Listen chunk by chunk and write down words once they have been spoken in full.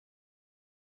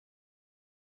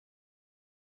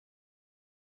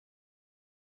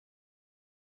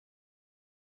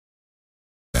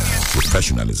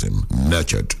Professionalism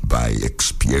nurtured by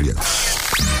experience.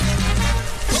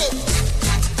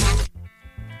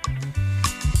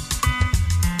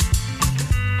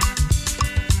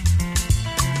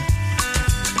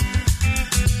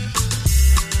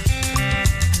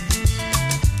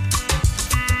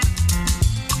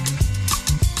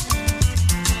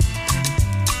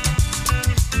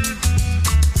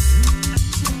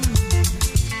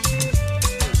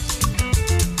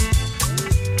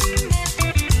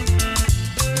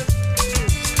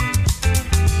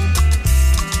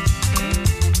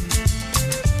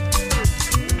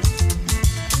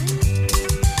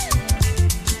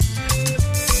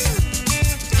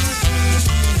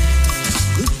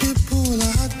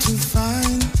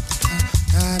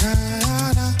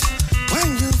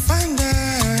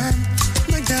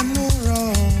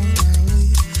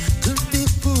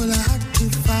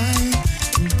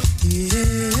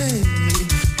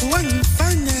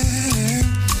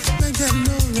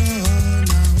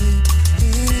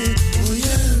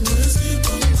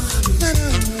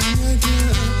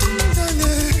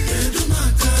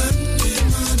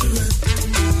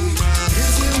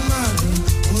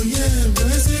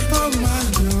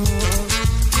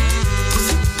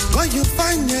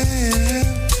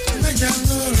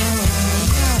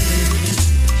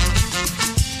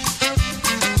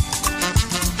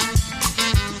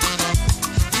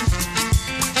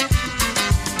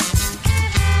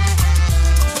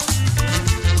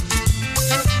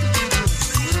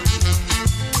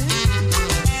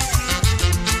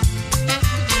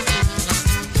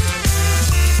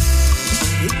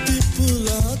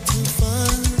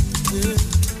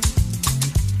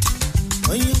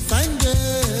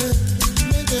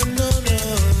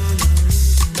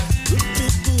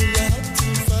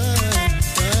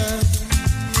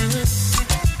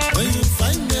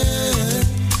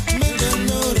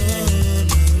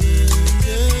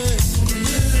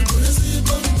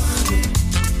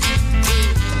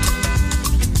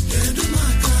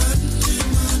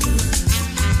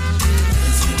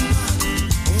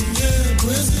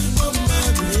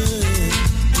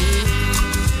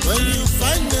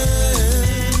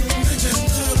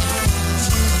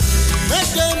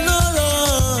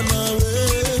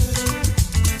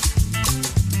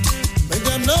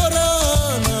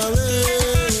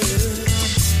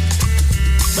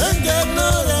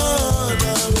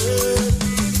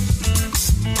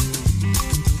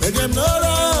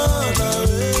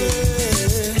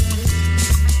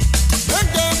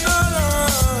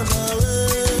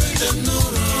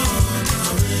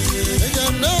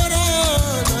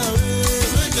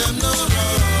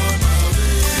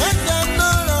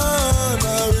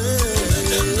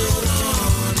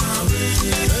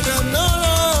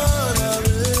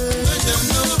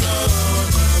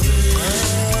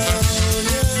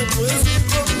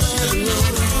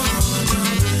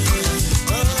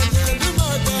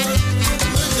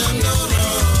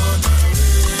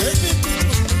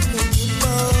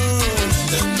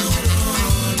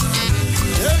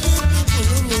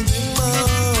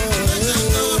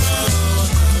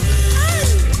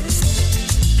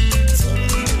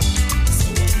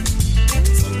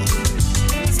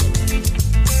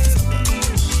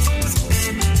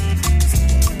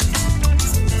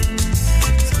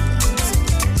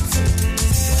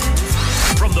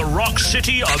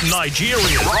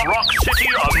 Nigeria. Rock City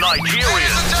of Nigeria.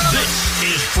 This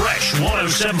is Fresh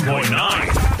 107.9.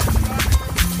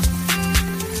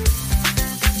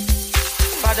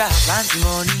 Father, plenty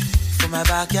money for my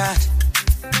backyard.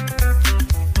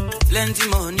 Plenty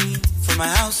money for my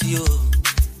house, yo.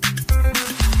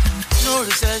 No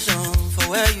recession for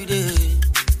where you did.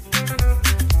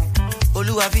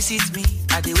 Oluwa visit me,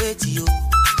 I dey wait yo.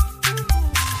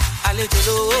 Àlejò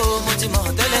lówó, mo ti mọ̀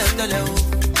tẹ́lẹ̀ o.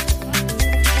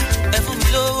 Ẹ̀fún mi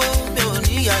lówó, mi ò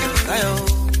ní yàrá káyọ̀.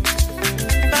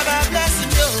 Baba bless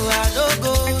me, oh, I no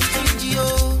go stingy,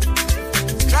 oh.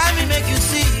 Try me make you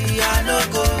see, I no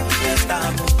go waste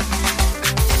time, oh.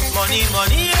 Money,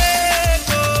 money,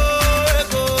 ego,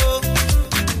 ego.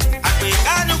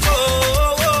 Àpèkánú kò,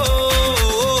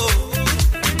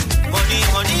 money,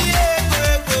 money,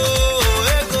 ego,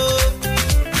 ego.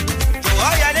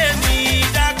 Jọ̀wọ́ yálé mi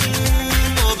dákun,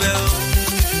 mo bẹ̀ ọ́.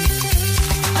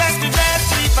 Bless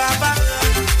me, Papa.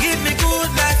 Give me good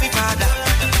life, Father.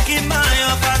 Give my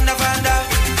own fanda.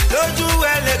 Lójú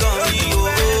ẹlẹ́gàn mi, oh.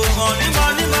 Money,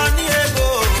 money, money, ego.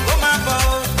 Ó máa bọ̀.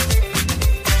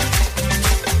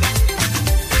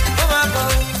 Ó máa bọ̀.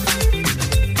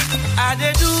 I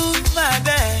dey do my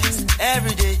best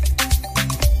every day.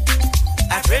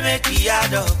 I pray make it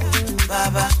add up,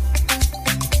 Baba.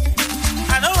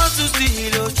 I don't want to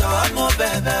steal, oh, jọ̀wọ́ mo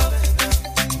bẹ̀bẹ̀ o.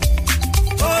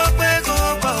 Ó pé kó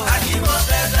pọ̀, àyè mọ́.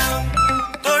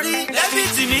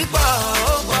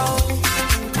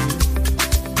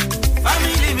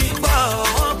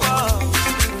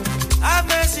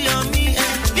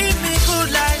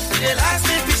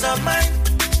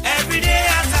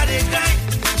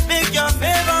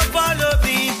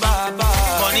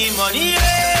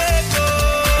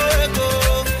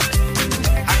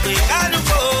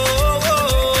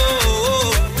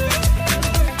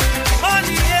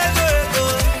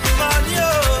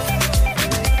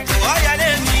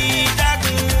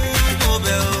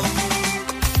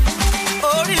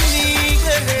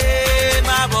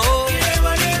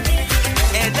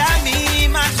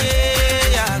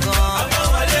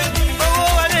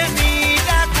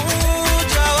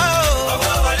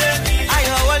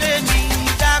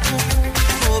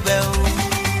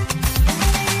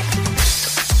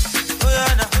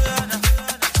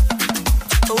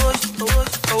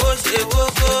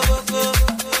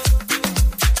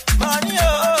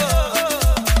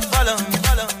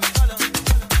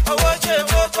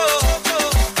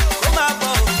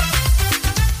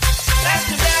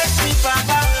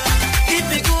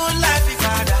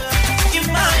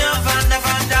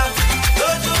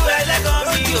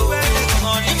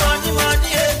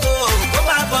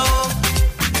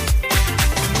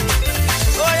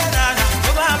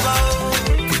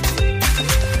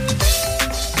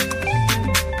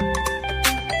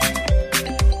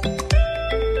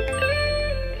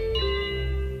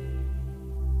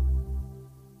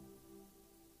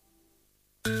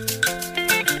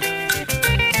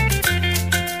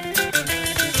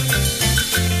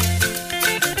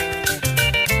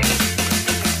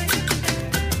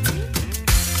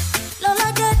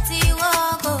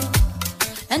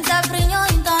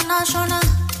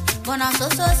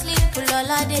 sleep,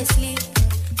 Lola they sleep.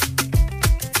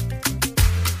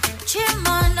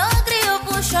 Chima no gree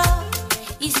push up.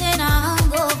 He say na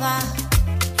hangover.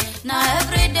 Now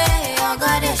every day I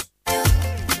got it.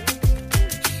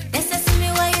 They say see me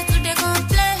why you today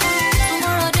complain.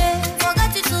 Tomorrow day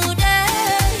forget you today.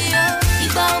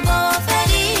 Igba obo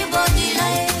feri body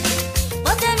like.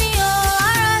 But tell me oh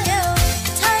alright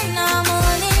time na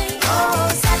money. Oh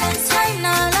silence time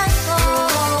na life. Oh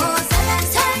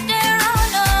silence time they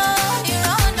run oh you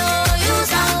run oh you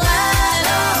sound well.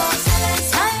 Oh silence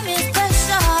time is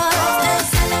precious.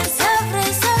 Silence every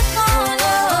second.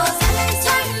 Oh silence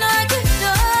time na gift.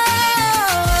 Oh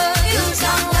you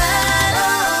sound well.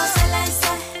 Oh silence.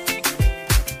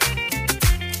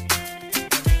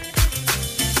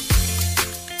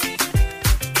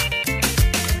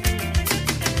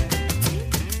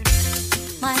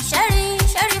 My Sherry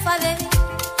Fave,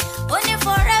 only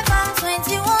forever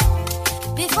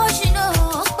 21. Before she know,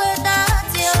 but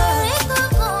that's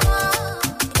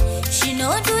she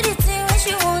know do the thing what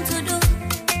she want to do.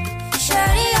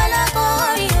 Sherry all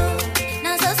about you,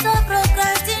 now so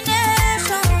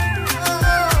procrastination.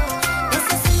 They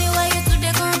say see me why you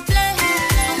today complain.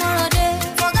 Tomorrow day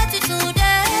forget you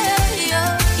today.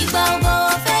 Igba obo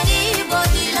feri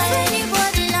body like.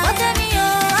 But tell me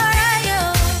alright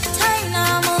time na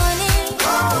money.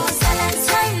 Oh silence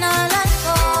time na life.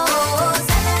 Oh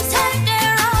silence time they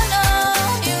run oh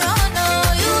you run oh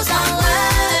you sound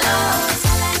well. Oh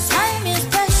silence time is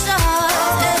precious.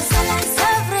 Silence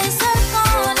every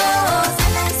second. Oh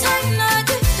silence time na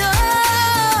gift. Oh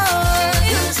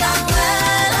you sound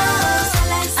well. Oh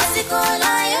silence asiko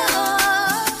layo.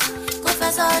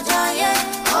 Confessor Jaye.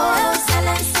 Oh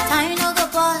silence time no go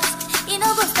pause. It no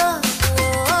go stop.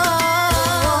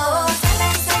 Oh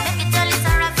silence make it tell it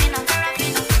Sarafina.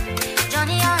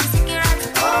 Johnny and Sikirat.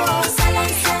 Oh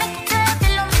silence make it tell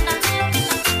Philomena.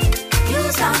 You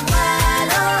sound well.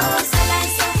 Oh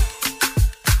silence.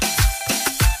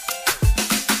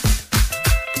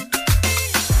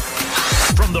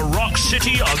 From the rock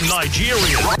city of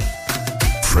Nigeria.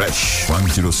 Fresh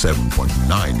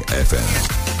 107.9 FM.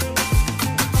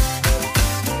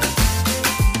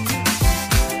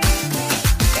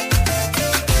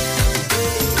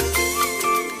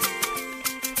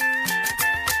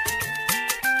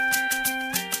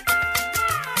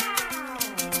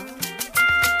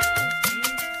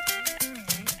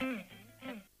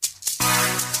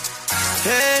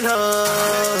 Hey no,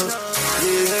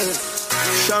 yeah,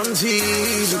 Shanti,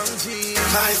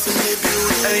 nice to meet you.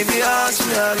 And if you ask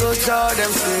me, I go tell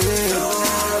them say,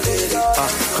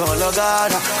 call a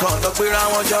God, call up where I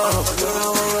want you.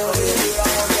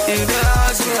 If you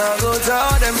ask me, I go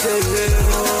tell them say,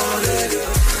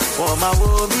 oh my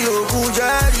will be open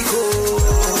Jericho.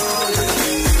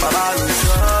 Baba will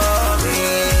show me,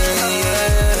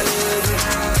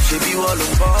 she be all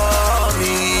over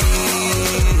me.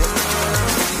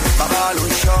 Baba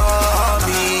will show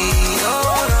me, oh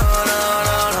no no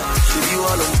no no, she be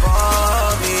all over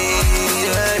me,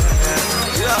 yeah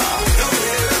yeah.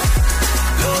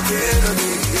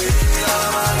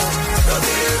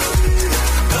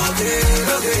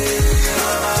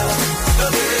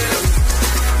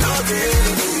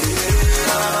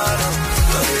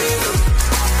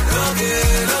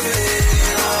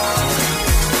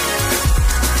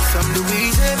 Some do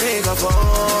wish they make a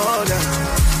fall down.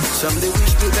 Some they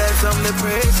wish to that, some they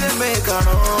pray to make a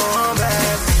run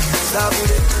back. Stop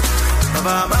with it.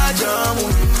 Baba my jamu,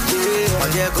 yeah. Oh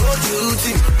yeah, go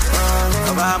duty.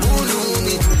 Baba mulu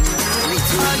me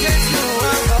too. I get you,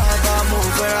 Baba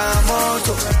move for a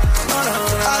moto.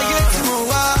 I get you,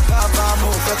 Baba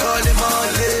move for calling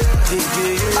money.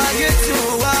 I get you,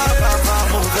 Baba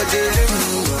move for dealing.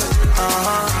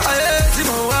 I get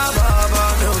you, Baba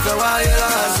move for why you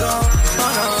last so.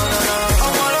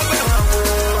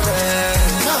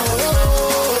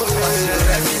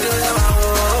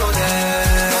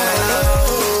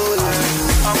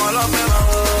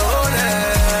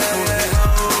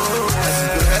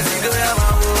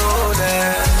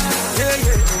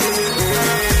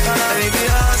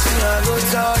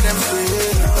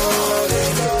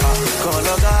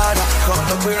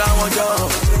 Where I want you.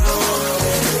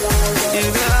 If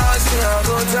you ask me, I'll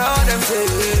go tell them say,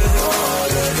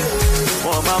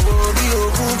 oh my will be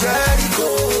open Jericho.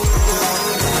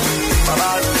 Baba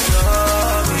will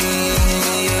show me,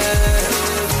 yeah.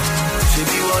 She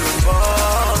be all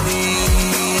over me.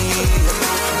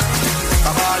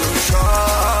 Baba will show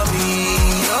me,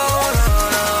 oh no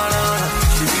no no,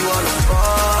 she be all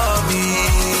over me,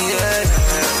 yeah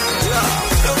yeah.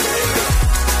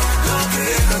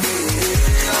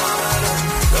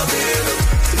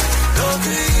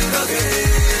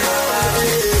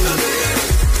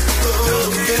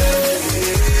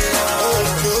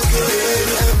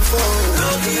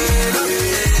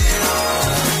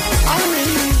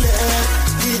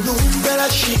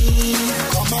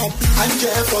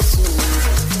 jẹ́ for soon,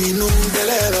 inú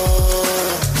belero.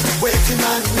 Waiting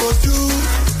man go do,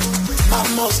 man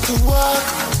must to work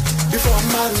before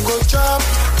man go chop.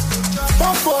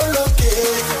 Buffalo ke,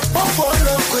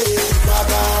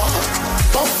 baba.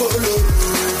 Buffalo,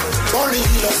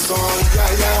 boring lọ́sàn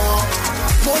yáyá wọn.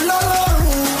 Mo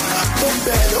lọ́lọ́run, mo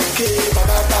bẹ̀ lókè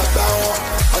bàbá wọn.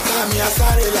 Ọ̀tá mi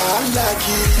asáré làálà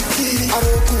kiri,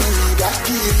 arógùn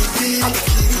ìdákiri,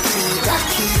 akiri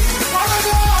ìdákiri.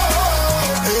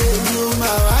 Èmi ò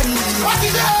máa wá rí i.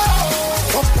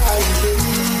 Wọ́n pa ilé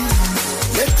mi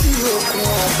létí òkun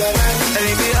àgbàrá ní. And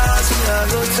if you ask me, I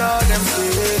go tell them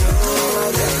say,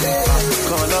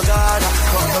 call a God,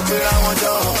 call a prayer, I want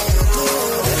you.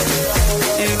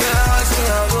 If you ask me,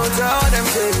 I go tell them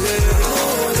say,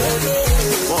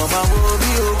 oh, my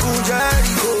baby, oh, good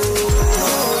Jericho.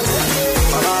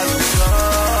 Mama, you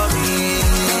saw me,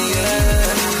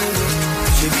 yeah.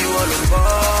 She be all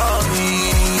over me.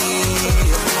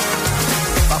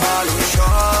 Mama, you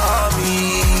saw me,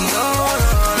 no.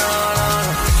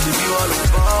 She be all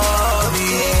over me,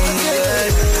 yeah.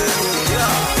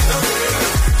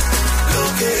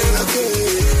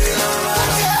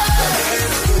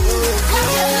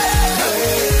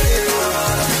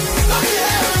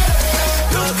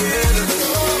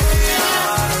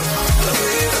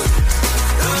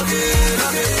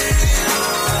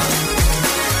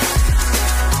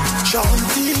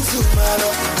 Shanti Zumala,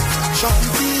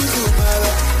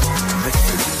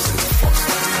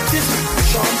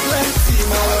 Sean plenty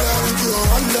mala, you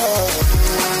love,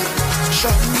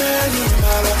 Sean many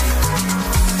mala,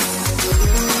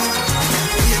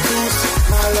 Eagles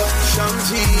mala,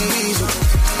 Shanti,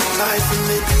 life in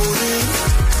the building,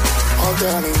 all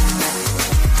darling,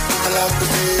 I love the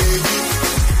baby.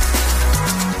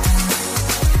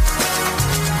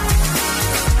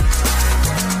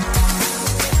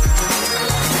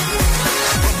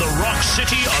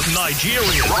 City of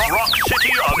Nigeria. Rock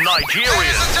City of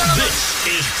Nigeria. This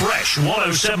is Fresh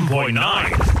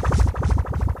 107.9.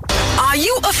 Are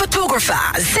you a photographer,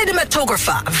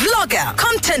 cinematographer, vlogger,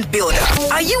 content builder?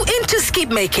 Are you into skip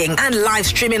making and live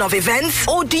streaming of events,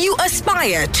 or do you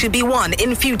aspire to be one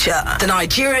in future? The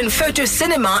Nigerian Photo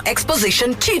Cinema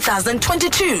Exposition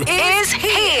 2022 is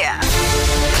here.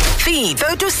 Theme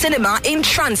Photo Cinema in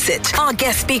Transit. Our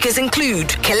guest speakers include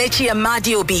Kelechi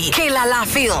Amadiobi, Kelala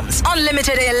Films,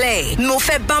 Unlimited LA,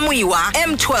 Mofe Bamuiwa,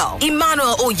 M12,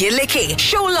 Emmanuel Oyeleke,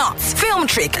 Show Lots, Film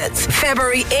Trickers,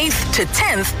 February 8th to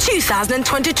 10th,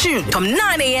 2022, from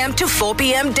 9 a.m. to 4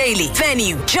 p.m. daily.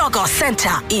 Venue, Jogger Center,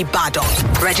 Ibadan.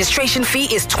 Registration fee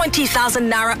is 20,000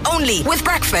 naira only, with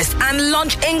breakfast and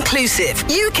lunch inclusive.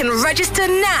 You can register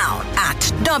now at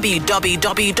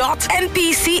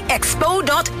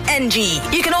www.npcexpo.ng.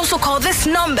 You can also call this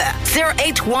number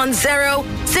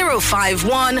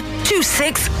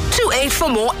 0810-051-2628 for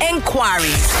more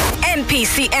enquiries.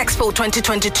 NPC Expo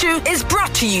 2022 is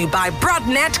brought to you by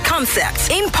Broadnet Concepts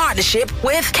in partnership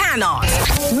with Canon.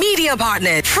 Media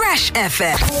partner Fresh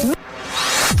FM.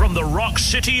 From the Rock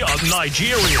City of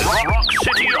Nigeria. Rock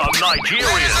City of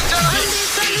Nigeria.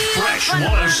 This is Fresh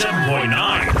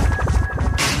 107.9.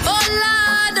 Oh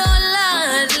Lord,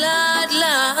 Lord,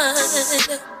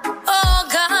 Lord. Oh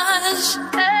gosh.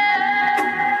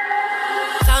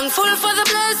 Thankful for the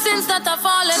blessings that are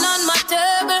falling on my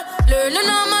table. Learning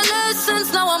all my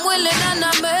lessons, now I'm willing and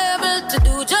I'm able to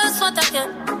do just what I can.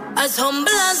 As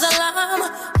humble as a lamb,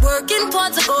 working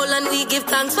towards a goal, and we give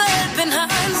thanks for helping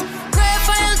hands. Pray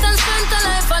for health and strength, a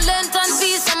life, a length and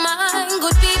peace of mind.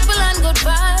 Good people and good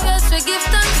vibes, we give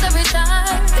thanks every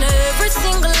time. In every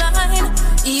single line,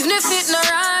 even if it no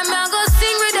rhyme, I go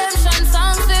sing redemption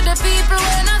songs to the people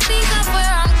when I think of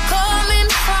where I'm coming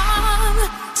from.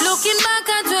 Looking back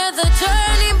at where the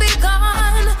journey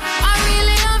began, I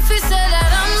really have to say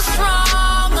that I'm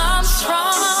strong, I'm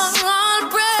strong. All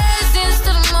praises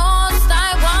to the most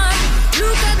I want.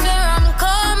 Look at where I'm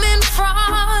coming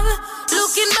from.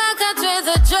 Looking back at where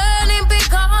the journey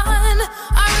began,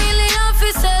 I really have to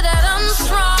say that I'm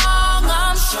strong,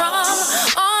 I'm strong.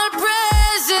 All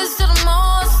praises to the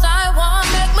most I want.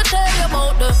 Make me tell you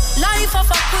about the life of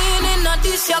a queen in a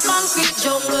this your concrete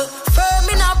jungle. Firm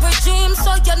in a regime,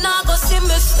 so you're not gonna see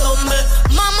me stumble.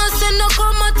 Mama said no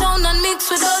come a town and mix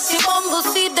with dirty bungle.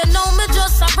 See they know me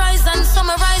just a rise and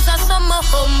summarize and some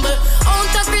humble.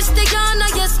 Out of Christiana,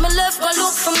 yes, me left go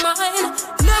look for mine.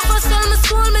 Never sell my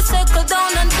soul, me settle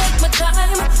down and take my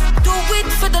time. Do it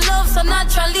for the love, so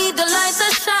naturally the light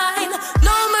will shine.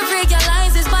 Now me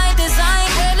realize it's by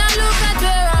design. When I look at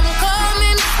where I'm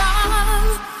coming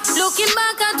from, looking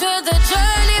back at where the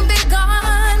journey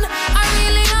began, I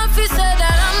really have to say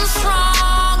that I'm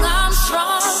strong, I'm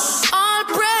strong. All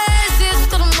praises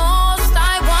to the most I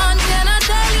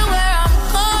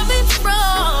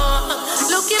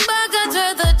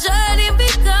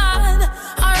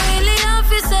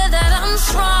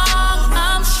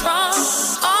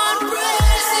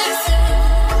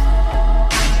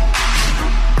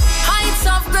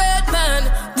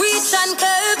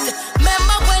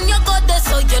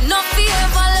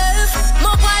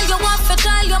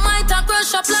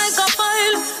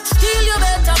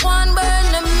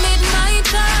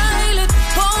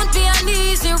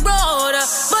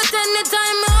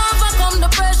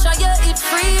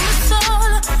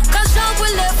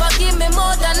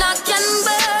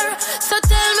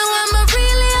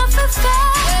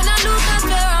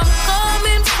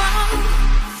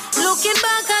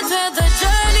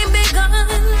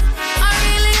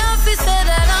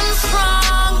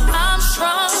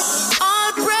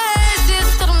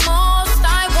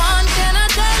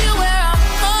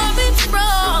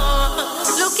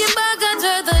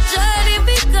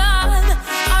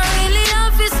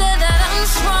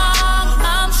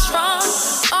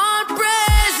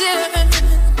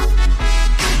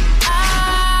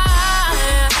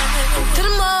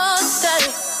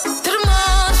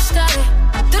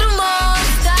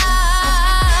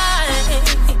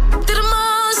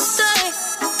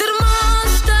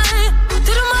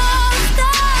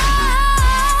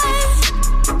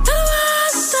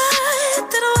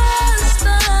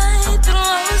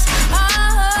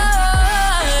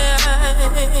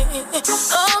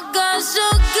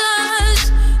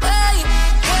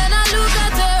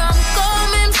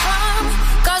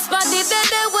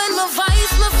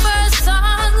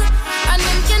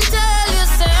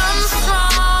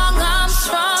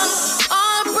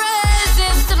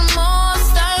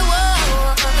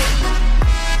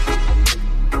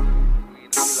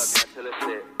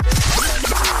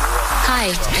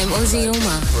Josie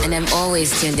Uma, and I'm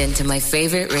always tuned into my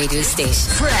favorite radio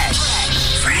station. Fresh.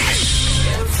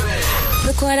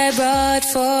 Look what I brought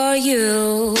for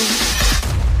you.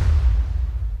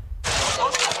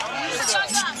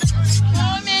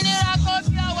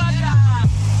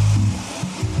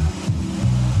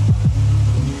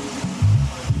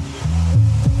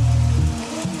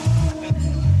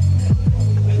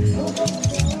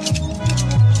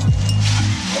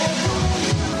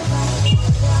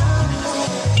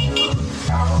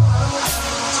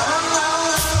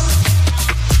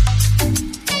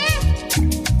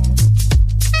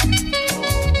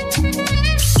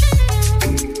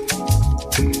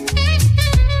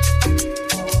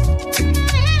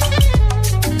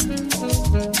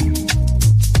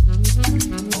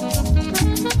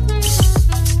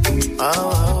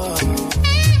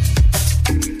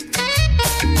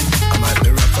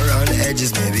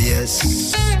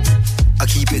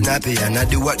 And I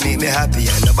do what make me happy,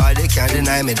 and nobody can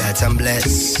deny me that I'm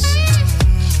blessed.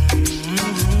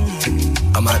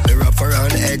 I might be rough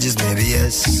around the edges, maybe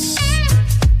yes.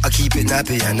 I keep it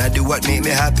nappy, and I do what make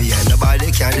me happy, and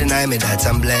nobody can deny me that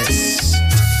I'm blessed.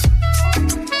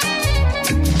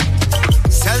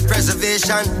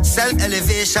 Self-preservation,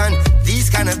 self-elevation. These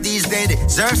days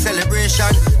deserve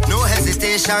celebration. No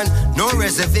hesitation, no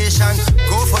reservation.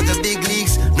 Go for the big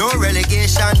leagues, no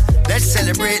relegation. Let's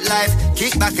celebrate life,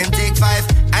 kick back and take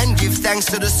 5, and give thanks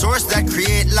to the source that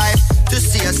create life. To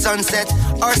see a sunset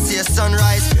or see a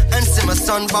sunrise, and see my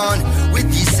son born with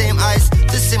these same eyes.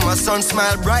 To see my son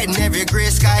smile bright in every grey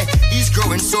sky. He's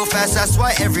growing so fast, that's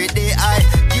why every day I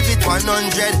give it 100,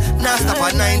 now stop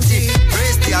at 90.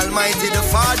 Praise the Almighty, the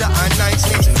Father and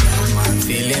 90. I'm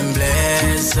feeling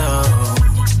blessed, oh.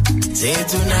 Say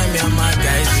tonight me and my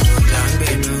guys go down,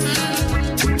 baby.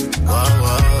 Whoa,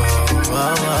 whoa,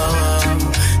 whoa, whoa.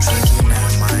 Say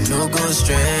tonight man, no go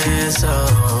stress,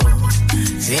 oh.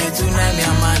 Say tonight me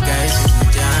and my guys go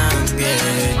down,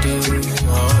 baby.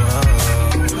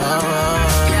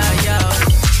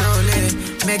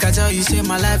 Make I tell you, say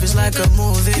my life is like a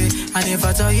movie. And if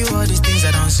I tell you all these things,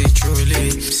 I don't see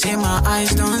truly. Say my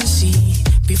eyes don't see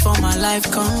before my life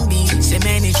come be. Say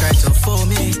many try to fool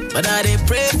me, but I dey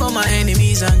pray for my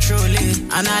enemies and truly.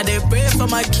 And I dey pray for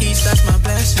my kids, that's my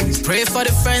blessing. Pray for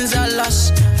the friends I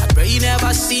lost. I pray you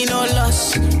never see no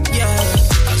loss. Yeah,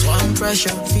 that's one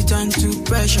pressure, fit turn to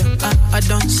pressure. I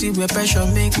don't see where pressure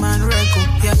make man record.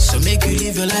 Yeah, so make you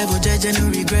live your life, oh judge and no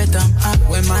regret them.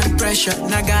 When man pressure,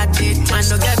 now God did, man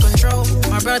no get control.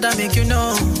 My brother make you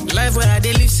know, life where I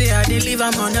dey live, say I dey live,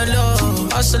 I'm on the low.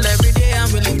 Hustle every day,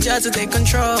 I'm willing just to take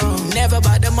control. Never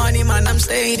about the money, man, I'm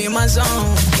staying in my zone.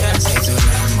 Yeah, say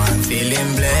tonight, man,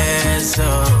 feeling blessed,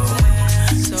 oh.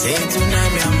 Say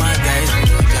tonight, me and my guys, we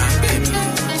go down, baby.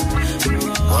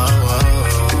 Whoa, whoa,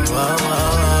 whoa,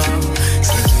 whoa.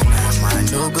 Say tonight, man,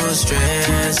 no go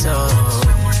stress, oh.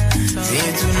 Say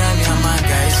tonight, me and my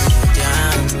guys, we go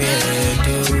down,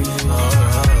 baby.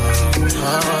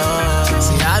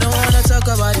 See, I don't wanna talk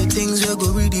about the things that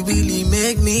go really, really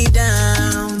make me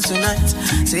down tonight.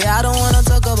 Say, I don't wanna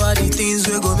talk about the things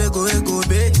that go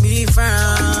make me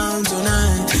frown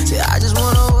tonight. Say, I just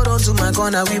wanna hold on to my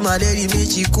corner with my lady, make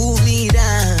she cool me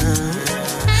down.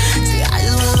 Say, I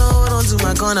just wanna hold on to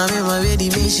my corner with my lady,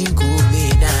 make she cool me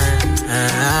down.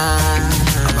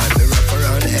 I might be rough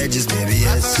around the edges, maybe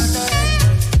yes.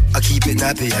 I keep it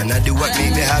nappy and I do what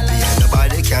make me happy, and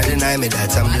nobody can deny me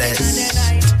that I'm blessed.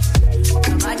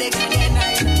 I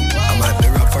might be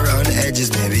rough around the edges,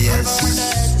 maybe yes.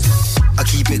 I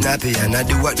keep it nappy and I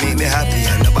do what make me happy,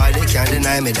 and nobody can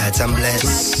deny me that I'm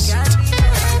blessed. Say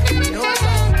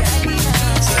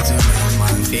tonight,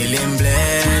 man, feeling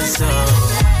blessed, oh.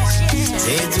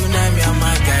 Say tonight, me and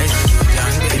my guys go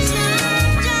down, baby.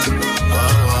 Whoa,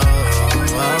 whoa,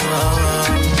 whoa, whoa.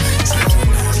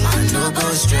 No go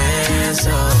stress,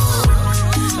 oh.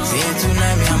 Say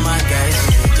tonight, me and my guys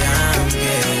go down,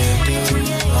 baby.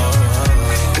 Oh,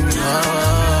 oh, oh.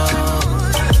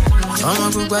 I'm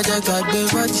a good boy, check out the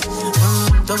watch.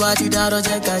 To body that,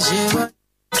 check out shit.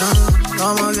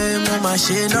 I'm a game, my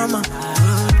shit, no man.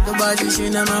 To body, she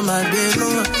never my baby, no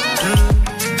man.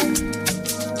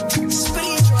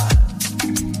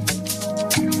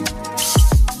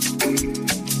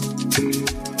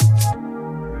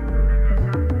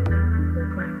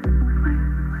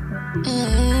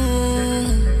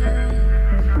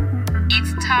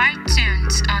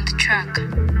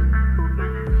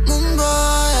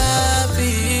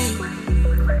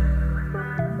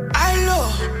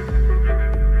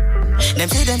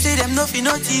 Them say them no fi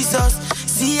notice us.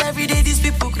 See every day these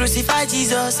people crucify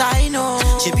Jesus. I know.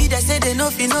 She be they say they no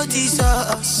fi notice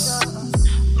us.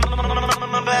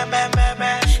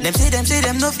 Them say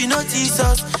them no fi notice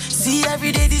us. See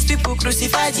every day these people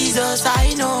crucify Jesus.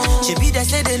 I know. She be they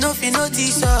say they no fi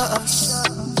notice us.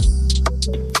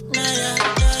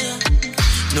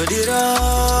 No they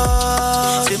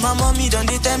rush. Say my mommy don't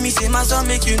they tell me say my son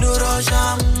make you no rush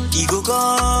he go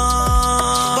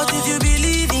gone. But if you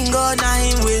believe in God, now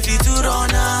him wait for to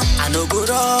run I no go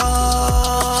rush.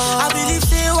 I believe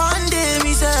say one day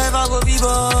myself I go be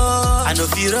born. I no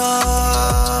fear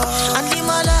rush. And live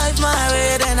my life my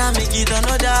way, then I make it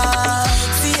another.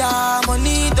 See I'm on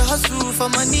need the hustle for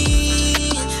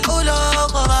money. Oh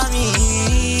Lord cover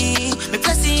me. My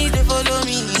blessings they follow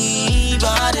me.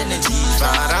 Bad energy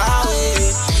far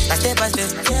away. I step by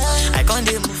step, I can't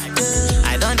they move.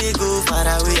 I don't they go far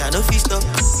away. I no fit stop.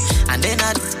 And then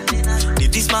I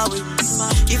live this my way.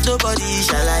 If nobody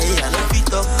shall I no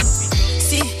fit up.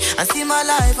 See, I see my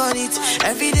life on it.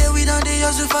 Every day we don't they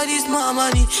hustle for this more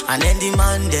money. And then the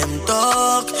man them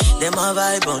talk, them a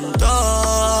vibe on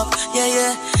top. Yeah,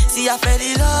 yeah. See, I fell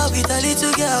in love with a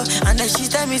little girl. And then she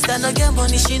tell me stand again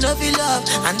money, she no feel love.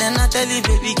 And then I tell you,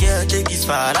 baby girl, take it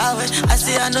far away. I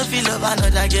say I no feel love,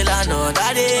 another girl,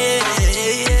 another day.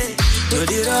 No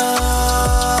they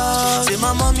rush. Say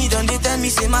my mommy don't they tell me,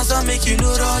 say my son make you no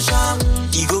rush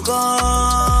he go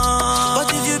gone.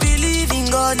 But if you believe in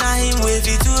God, now him wait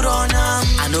for to run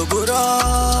I no go rush.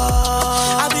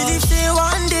 I believe say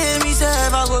one day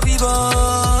myself I go be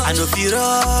born. I no fear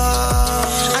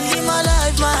rush. And live my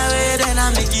life my way, then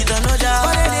I make it another.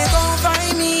 But then they gon'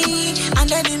 find me, and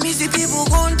then the missy people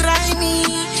gon' try me.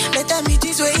 Let them meet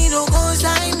this way, no gon'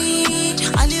 sign me.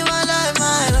 I live my life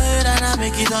my way, then I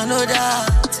make it another.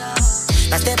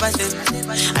 Now step by step,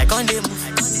 I can't they move.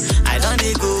 I don't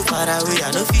they go far away,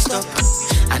 I no fit stop.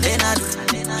 And then I do,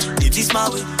 it is my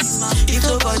way. If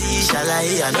nobody shall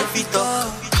I no fit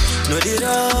up. No they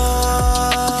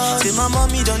rush. Say my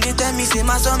mommy don't they tell me, say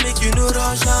my son make you no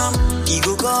rush he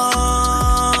go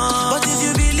gone. But if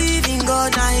you believe in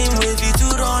God, now him wait for to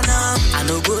run I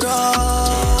no go rush.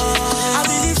 I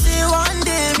believe say one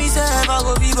day myself I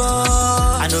go be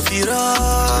born. I no fear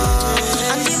rush.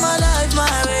 And live my life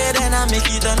my way, then I make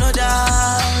it another.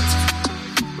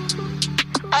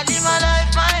 I live my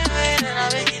life my way, then I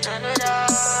make it another.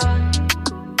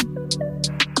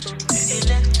 Pretty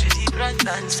left, pretty bright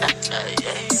and sunshine,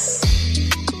 yeah.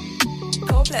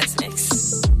 Hopeless mix.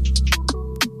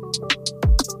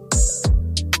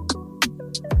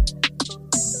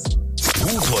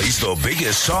 Who plays the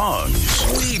biggest songs?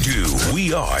 We do.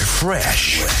 We are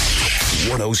Fresh.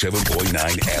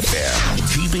 107.9 FM.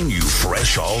 Keeping you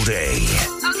fresh all day.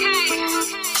 Okay.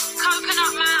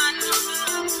 Coconut Man.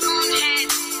 Moonhead.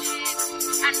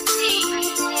 And tea.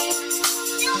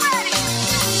 You ready?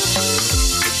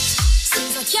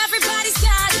 Seems like everybody's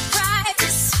got a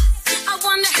price. I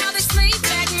wonder how they sleep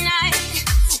at night.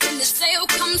 When the sale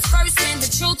comes first and the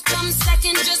truth comes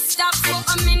second, just stop for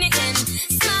a minute and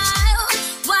smile.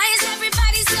 Why is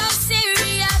everybody so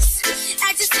serious?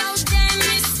 Acting so damn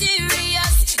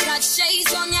mysterious. Got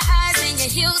shades on your eyes and your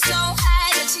heels so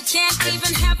high that you can't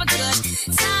even have a good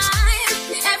time.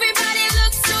 Everybody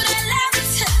look to the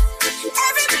left.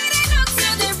 Everybody look to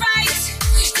the right.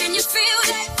 Can you feel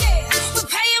that? Yeah, we're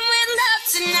paying with love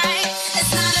tonight.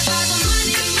 It's not about the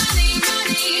money, money,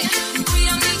 money. We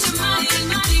don't need your money,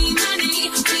 money, money.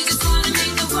 We just wanna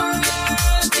make the world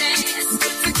dance.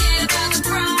 Forget about the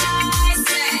price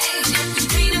tag.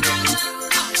 Ain't about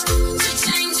the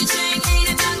cha-ching, ain't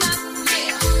about the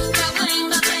ba-bling,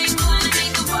 ba-bling. Wanna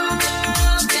make the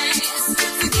world dance.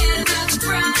 Forget about the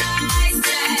price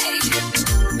tag.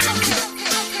 Okay.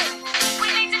 We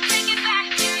need to take it back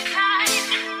in time.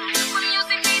 When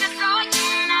music made us all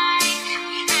unite.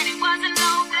 And it wasn't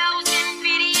no blows and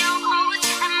video hoes.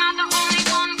 Am I the only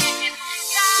one getting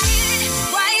tired?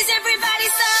 Why is everybody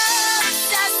so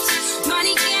obsessed?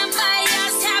 Money can't buy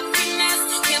us happiness.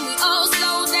 Can we all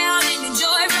slow down and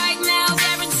enjoy right now?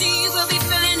 Guarantee we'll be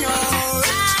feeling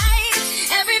alright.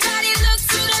 Everybody look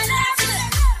to the left.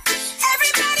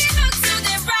 Everybody look to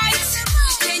the right.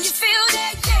 Can you feel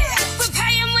that? Yeah, we're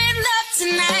paying with love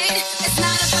tonight. It's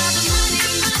not about the money,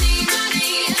 money,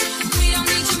 money. We don't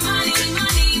need your money,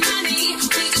 money, money.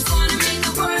 We just wanna make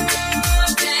the world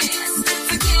dance.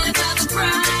 Forget about the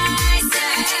price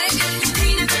tag.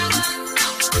 Ain't about the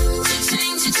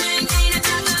cha-ching, ain't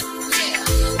about the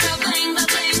ba-bling,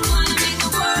 ba-bling. Wanna make the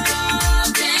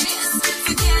world dance.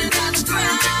 Forget about the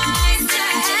price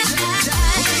tag.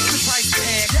 Take the price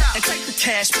tag and take the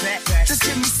cash back. Just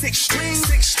give me 6 strings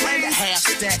and a half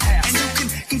stack. And you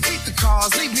can keep the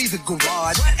cars, leave me the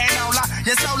garage. And all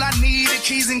I need is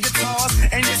keys and guitars.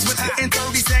 And it's within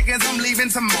 30 seconds I'm leaving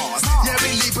to Mars. Yeah, we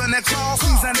leaving standing tall,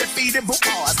 these undefeatable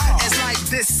odds. It's like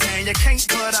this, saying you can't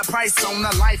put a price on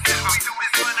the life. All we do is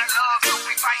put in love, so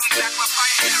we fight and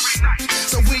sacrifice every night.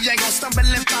 So we ain't gonna stumble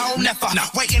and fall, never.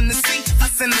 Waiting to see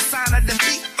us in the sign of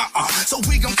defeat. So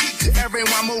we gon' keep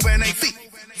everyone moving their feet.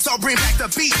 So bring back the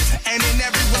beat, and then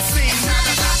everyone sing. It's not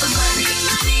about the money,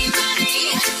 money,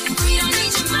 money. We don't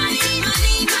need your money,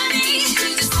 money, money. We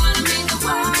just wanna make the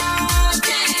world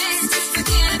dance. Just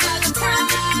forget about the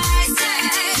price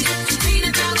tag. Ain't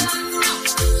about the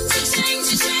cha-ching,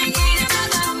 cha-ching. Ain't about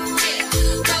the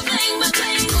bling,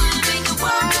 bling. Wanna make the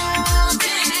world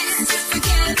dance. Just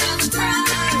forget about the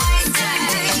price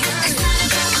tag. It's not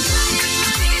about the money,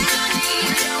 money, money.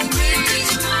 We don't need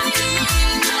your money,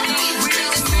 money. We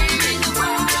just wanna make the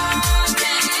world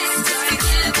dance. Just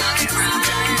forget about the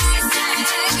price tag.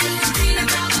 Ain't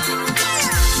about the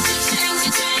cha-ching,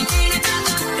 cha-ching. Ain't about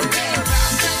the bling,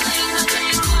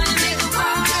 bling. Wanna make the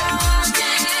world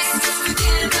dance. Just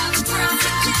forget about the price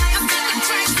tag. I'm fucking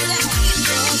crazy like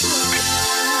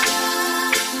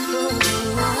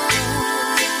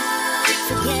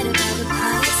Forget about the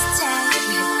price tag.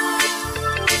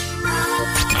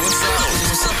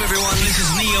 What's up, everyone? This is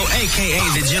Neo, aka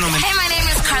The Gentleman. Hey, my name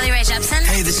is Carly Rae Jepsen.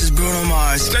 Hey, this is Bruno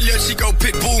Mars. Tell your Chico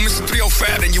Pitbull, Mr.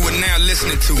 305, and you are now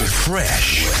listening to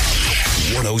Fresh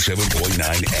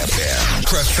 107.9 FM.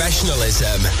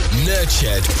 Professionalism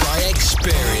nurtured by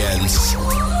experience.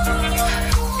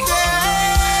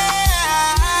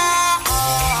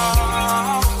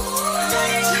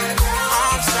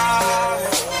 I'm sorry.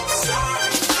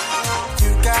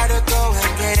 You gotta go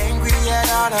and get angry at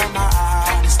all of my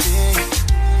honesty.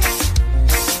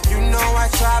 You know I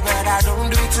try, but I don't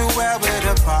do too well with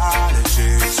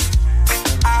apologies.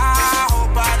 I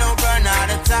hope I don't run out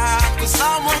of time. Cause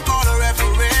someone call a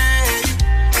referee.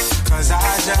 Cause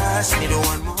I just need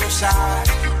one more shot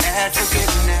at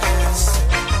forgiveness.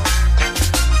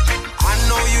 I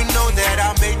know you know that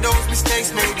I made those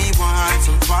mistakes maybe once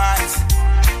or twice.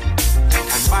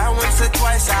 And by once or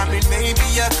twice, I mean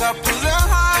maybe a couple of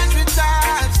 100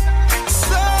 times.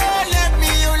 So let me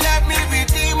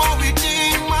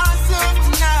redeem myself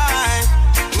tonight.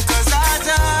 Because I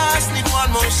just need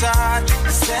one more shot,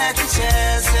 a second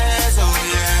chances, oh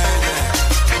yeah.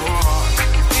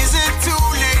 Oh. Is it too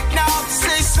late now to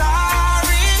say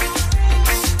sorry?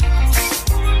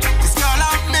 Cause girl,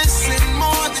 I'm missing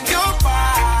more than your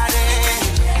body.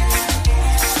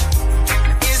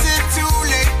 Is it too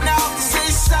late now to say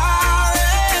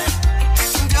sorry?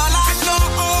 Girl, I know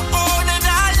that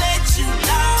I let you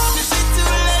down. Is it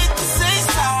too late to say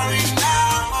sorry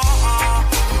now?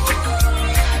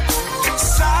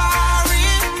 Sorry.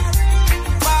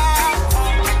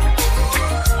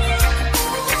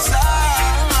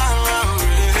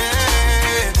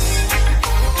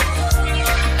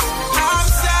 I'm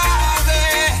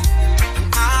sorry.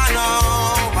 I know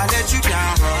I let you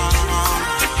down.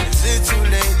 Is it too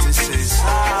late to say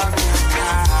sorry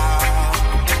now?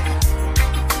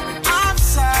 I'm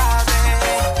sorry.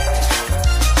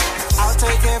 I'll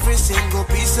take every single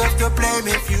piece of the blame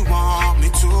if you want me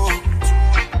to.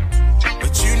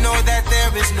 But you know that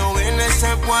there is no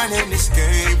innocent one in this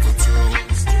game but you.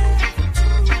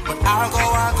 But I'll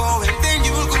go, and then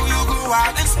you go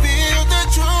out and spill the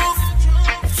truth.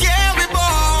 Yeah, we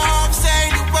both say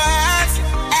the words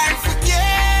and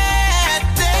forget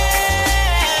them.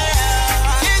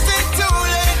 Is it too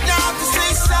late now to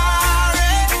say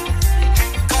sorry?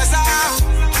 Cause I'm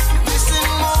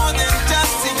missing more than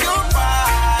just in your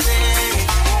body.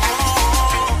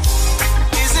 Oh.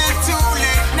 Is it too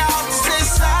late now to say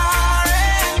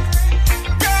sorry?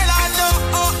 Girl, I know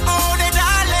that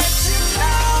I let you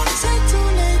down. Is it too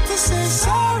late to say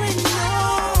sorry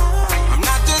now?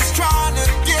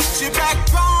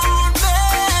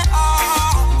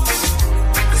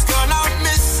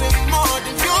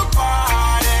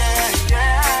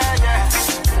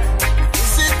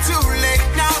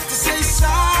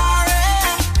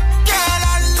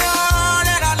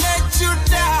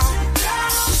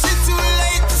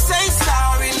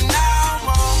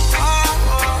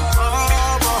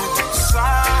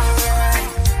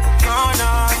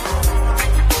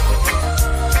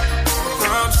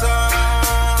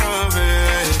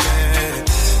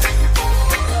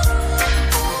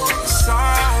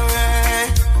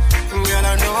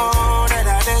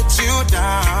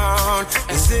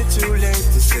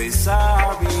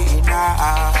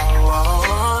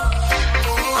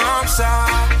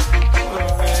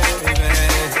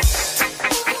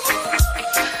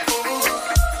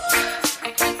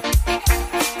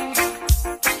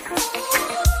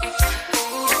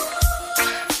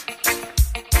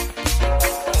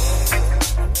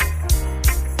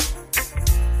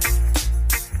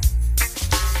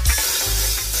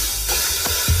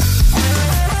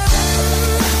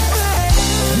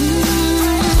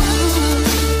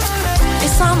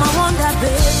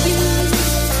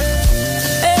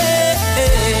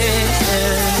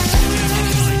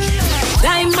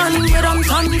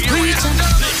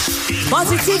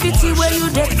 Positivity where you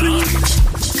dey preach.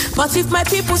 But if my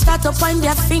people start to point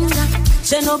their finger,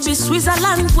 say no be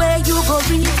Switzerland where you go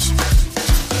reach.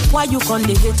 Why you con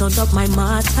dey hate on top my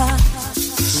matter?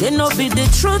 Say no be the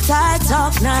truth I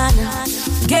talk, nana.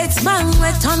 Gates man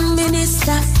wet on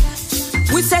minister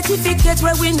with certificate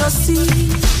where we no see.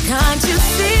 Can't you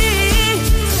see?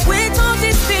 With all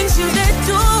these things you dey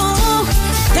do,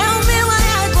 tell me why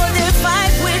I go dey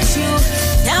fight with you.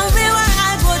 Tell me why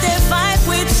I go dey fight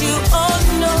with you. Oh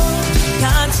no,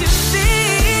 can't you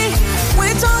see?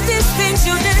 With all these things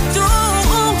you dey do,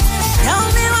 tell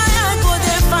me why I go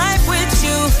dey fight with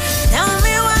you. Tell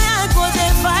me why I go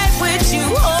dey fight with you.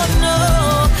 Oh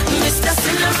no, Mr.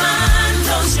 Cinnamon,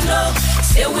 don't you know?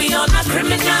 Say we are not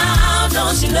criminal,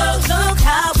 don't you know? Look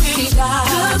how we got.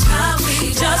 Look how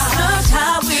we just look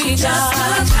how we got.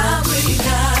 Look how we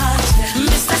got.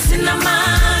 Mr.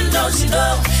 Cinnamon, don't you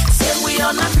know? Say we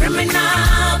are not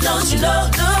criminal, don't you know?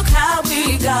 Look how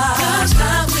we got. Look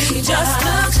how we just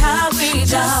look how we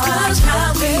just look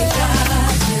how we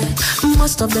got.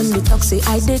 Most of them they talk, say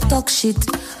I they talk shit,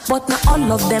 but not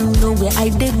all of them know where I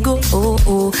they go. Oh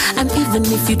oh, and even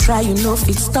if you try, you know if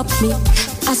it stop me.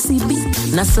 I see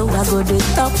beat, now so I go they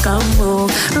talk come home.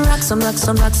 Racks on racks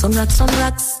on racks on racks on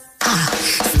racks.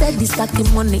 Steady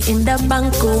stacking money in the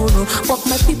bank, oh no. But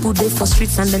my people they for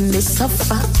streets and then they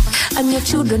suffer. And your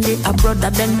children they abroad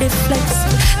then they flex.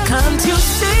 Can't you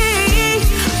see?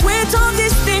 With all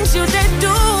these things you they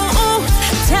do,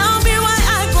 tell me why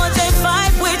I go they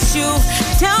fight with you.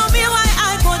 Tell me why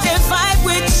I go they fight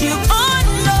with you. Oh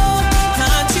no,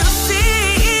 can't you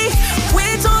see?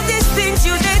 With all these things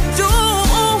you they do,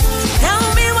 tell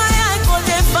me why I go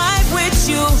they fight with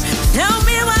you. Tell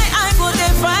me why I go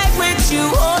they fight with you.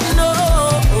 Oh no,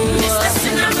 Mr.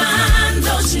 Cinnamon,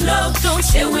 don't you know? Don't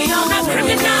say we are not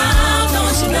criminal,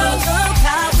 don't you know? Look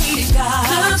how we got.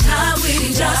 Look how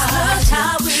we just look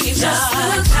how we just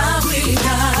look how we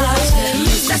got.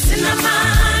 Mr.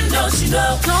 Cinnamon, don't you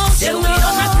know? Don't say we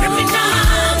are not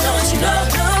criminal, don't you know?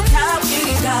 Look how we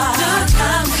got. Look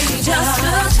how we just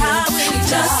look how we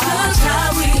just look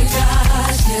how we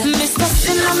got. Mr.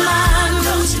 Cinnamon,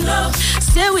 don't you know?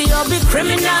 Say we all be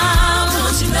criminal,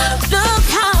 don't you know? Look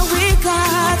how we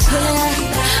got here.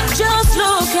 Just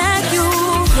look at you,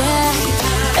 yeah.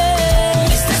 Hey.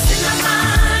 Mr.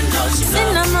 Cinnamon, don't you know?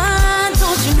 Cinnamon,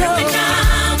 don't you know?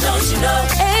 Criminal, don't you know?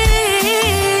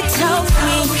 Hey, tell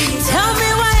me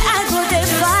why I go they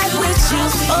fight with you.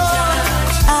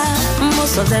 Oh,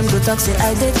 most of them go talk, say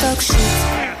I they talk shit.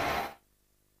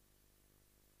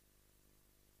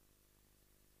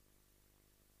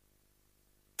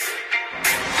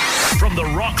 From the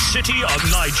rock city of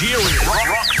Nigeria.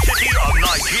 Rock city of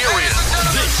Nigeria.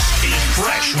 This is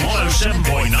Fresh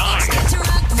 107.9. To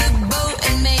rock the boat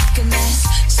and make a mess,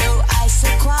 so I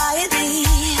said quietly,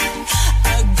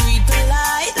 agreed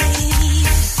politely.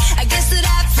 I guess that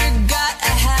I forgot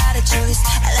I had a choice.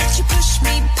 I let you push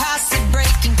me past the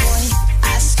breaking point.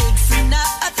 I stood for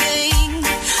nothing,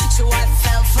 so I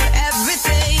fell for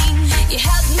everything. You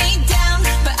held me down,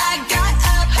 but I got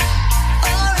up,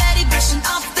 already brushing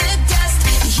off the dust.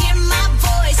 You hear my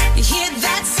voice, you hear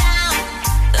that sound,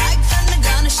 like thunder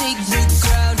gonna shake the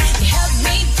ground. You held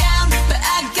me down,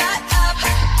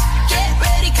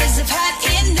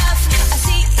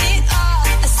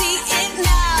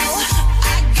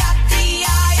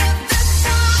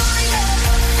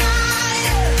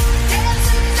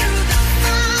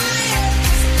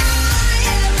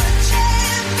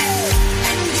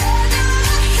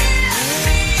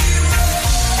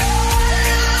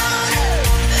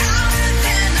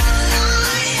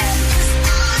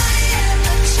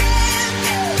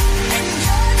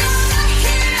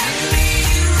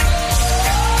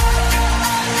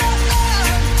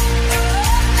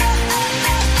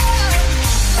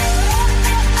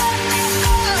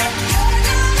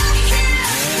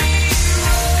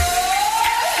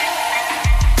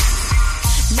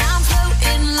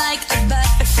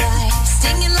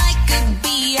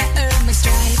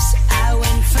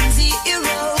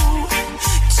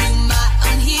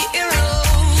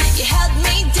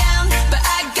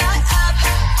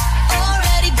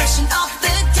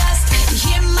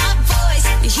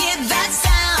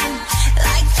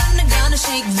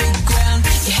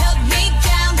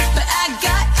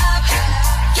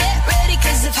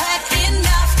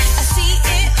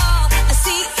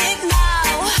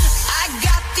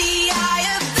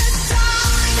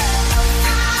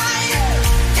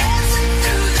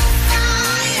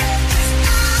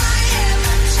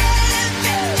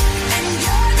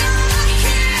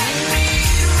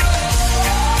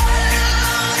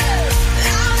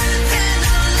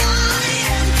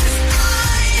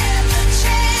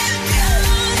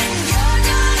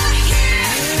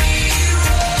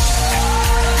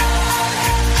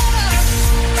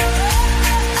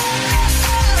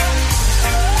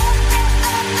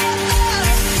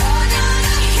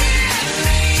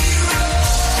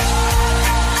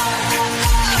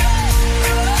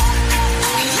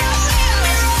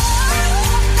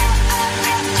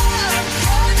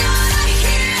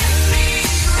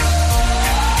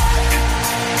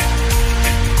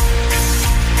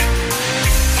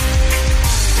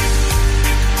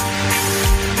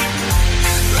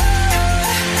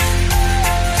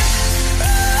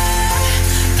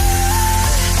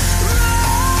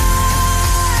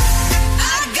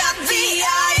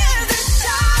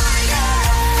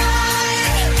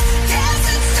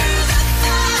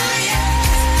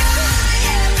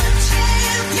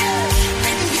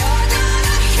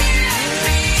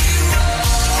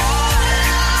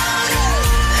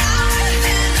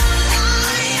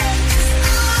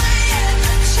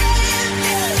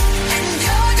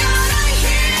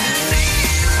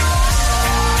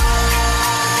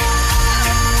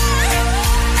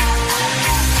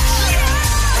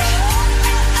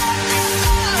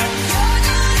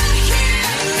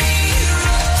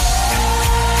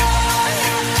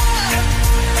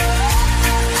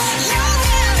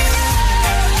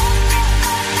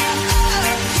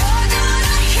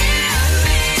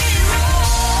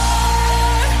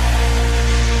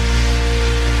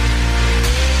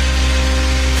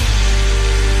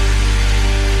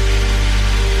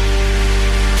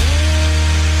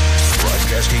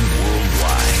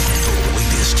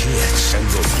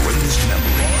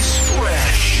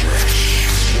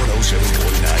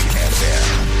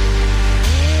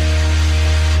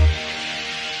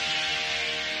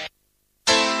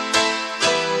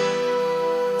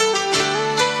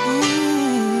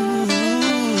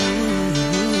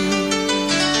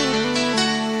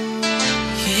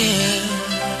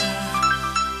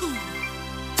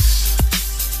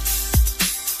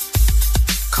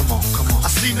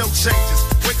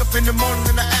 in the morning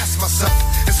and I ask myself,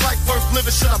 is life worth living?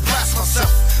 Should I blast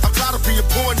myself? I'm tired of being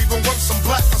poor and even worse, I'm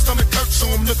black. My stomach hurts, so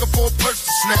I'm looking for a purse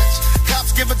to snatch. Cops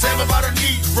give a damn about a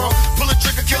Negro. Pull a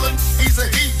trigger, killing, he's a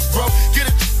hero. Get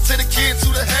it to the kids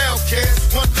who the hell cares.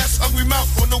 One less hungry mouth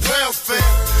on the welfare.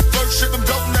 First ship them,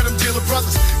 don't let them deal with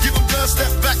brothers. Give them guns,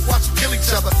 step back, watch them kill each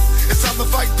other. It's time to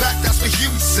fight back, that's what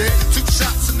Huey said. 2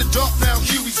 shots in the dark, now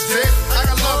Huey's dead. I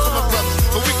got love for my brothers,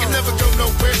 but we can never go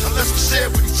nowhere unless we share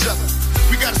with each other.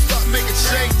 We gotta start making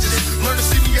changes. Learn to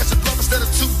see me as a brother instead of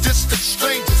 2 distant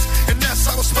strangers. And that's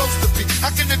how it's supposed to be.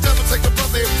 How can the devil take a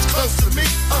brother if he's close to me?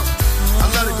 I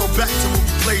let it go back to when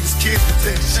we played as kids, but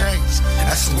then change.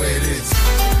 That's the way it is.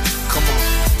 Come on,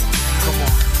 come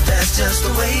on. That's just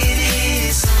the way it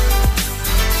is.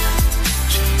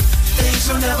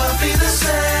 Things will never be the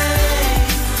same.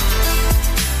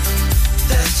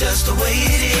 That's just the way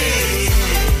it is.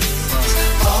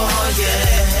 Oh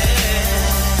yeah.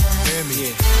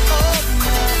 Oh,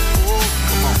 come on. Oh,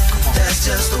 come on, come on. That's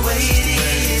just the way it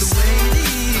is.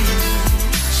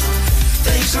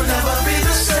 Things will never be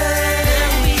the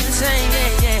same.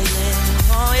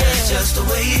 Oh yeah. That's just the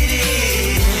way it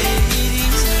is.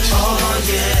 Oh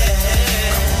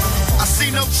yeah. I see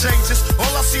no changes.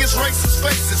 All I see is racist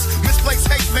faces. Misplaced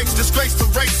hate makes disgrace to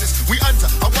races. We under.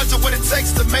 I wonder what it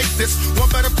takes to make this one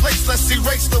better place. Let's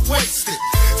erase the wasted.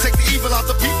 Take the evil out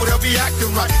the people, they'll be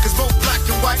acting right. Cause both black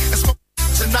and white and smoke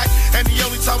tonight. And the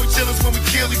only time we chill is when we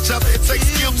kill each other. It takes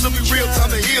skill to be real time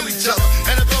to heal each other.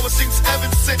 And although it seems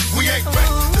evident, we ain't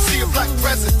ready to see a black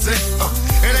president.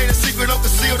 It ain't a secret, don't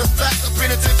conceal the fact. The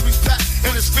penitentiary's packed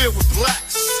and it's filled with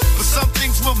blacks. But some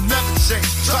things will never change.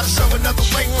 Try to show another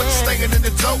way, but it's staying in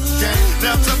the dope game.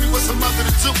 Now tell me what's a mother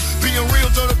to do. Being real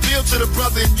don't appeal to the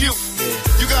brother in you.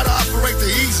 You gotta operate the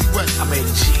easy way. I made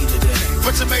a G today,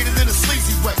 but you made it in a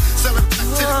sleazy way. Sell it back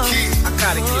to the kid. I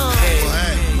gotta get paid. Well,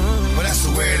 hey, well, that's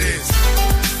the way it is.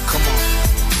 Come on,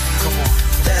 come on.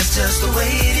 That's just the way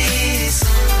it is.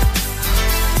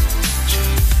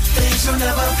 Things will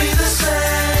never be the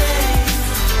same.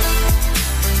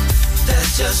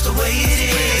 That's just the way it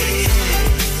is.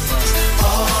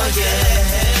 Oh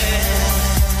yeah.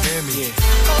 Hear me.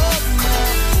 Oh, come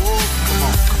on. Oh, come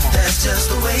on, come on. That's just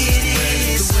the way it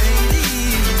is.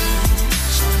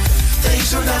 Things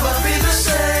will never be the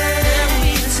same.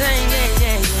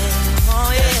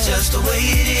 Oh yeah. That's just the way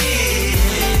it is.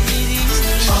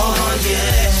 Oh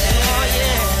yeah.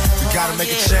 We gotta make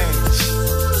a change.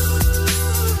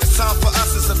 It's time for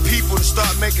us as a people to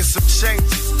start making some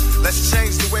changes. Let's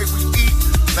change the way we eat.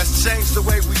 Let's change the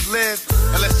way we live.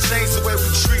 And let's change the way we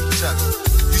treat each other.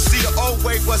 You see, the old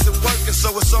way wasn't working,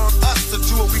 so it's on us to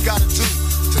do what we gotta do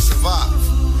to survive.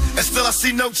 And still I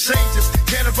see no changes.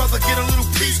 Can a brother get a little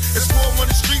peace? It's war on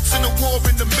the streets and a war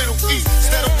in the Middle East.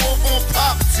 Instead of war on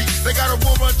poverty, they got a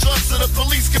war on drugs so the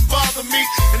police can bother me.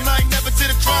 And I ain't never did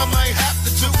a crime I ain't have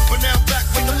to do. But now I'm back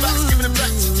with the facts, giving it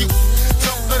back to you.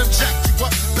 Don't let them jack you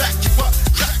up, back you up,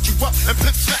 crack you up, and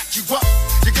pimp smack you up.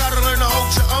 You gotta learn to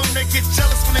hold your own. They get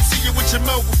jealous when they see you with your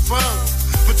mobile phone.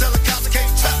 But tell the cops I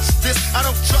can't touch this. I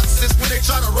don't trust this. When they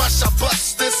try to rush, I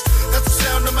bust this. That's the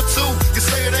sound number 2. You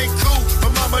say it ain't cool. My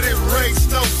mama didn't raise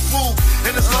no fool.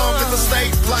 And as long as I stay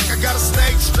black, I got a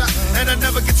stage strap. And I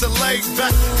never get to lay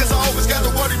back. Cause I always got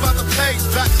to worry about the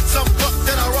payback. Some buck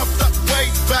that I roughed up way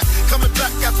back. Coming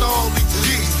back after all these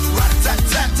years.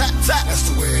 Rat-a-tat-tat-tat-tat. That's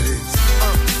the way it is.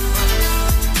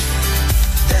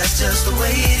 That's just the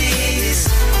way it is.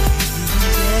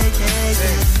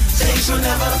 Things will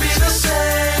never be the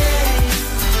same.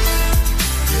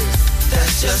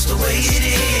 That's just the way it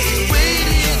is.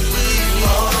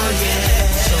 Oh yeah.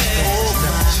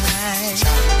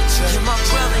 You're my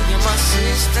brother, you're my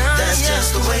sister. That's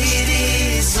just the way it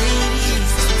is.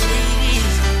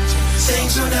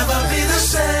 Things will never be the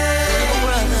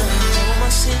same.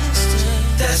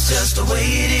 That's just the way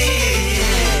it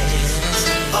is.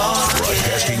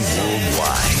 Broadcasting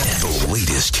worldwide, the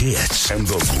latest hits and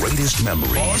the greatest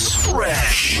memories.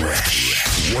 Fresh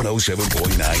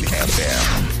 107.9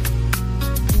 FM.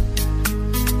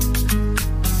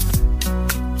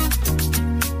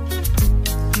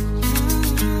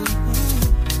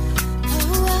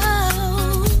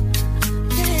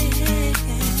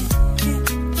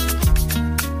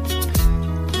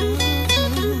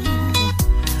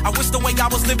 I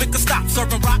was living could stop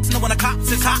serving rocks, knowing the cops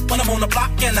is hot when I'm on the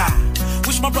block. And I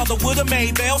wish my brother would've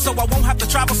made bail so I won't have to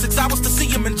travel 6 hours to see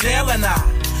him in jail. And I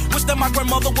wish that my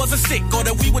grandmother wasn't sick or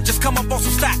that we would just come up on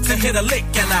some stacks and hit a lick.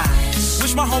 And I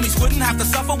wish my homies wouldn't have to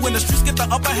suffer when the streets get the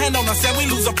upper hand on us and we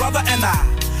lose a brother. And I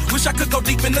wish I could go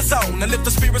deep in the zone and lift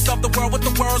the spirits of the world with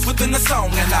the words within the song.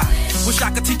 And I wish I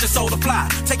could teach a soul to fly,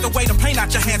 take away the pain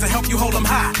out your hands and help you hold them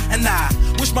high. And I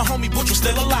wish my homie Butch was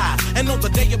still alive, and on the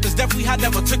day of his death we had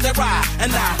never took that ride.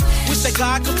 And I wish that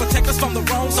God could protect us from the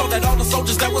wrong, so that all the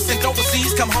soldiers that were sent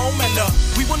overseas come home. And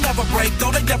we will never break,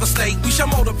 though they devastate. We shall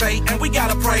motivate, and we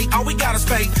gotta pray. All we got is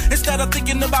faith. Instead of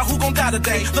thinking about who gon' die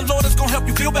today, the Lord is gon' help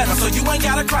you feel better, so you ain't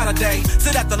gotta cry today.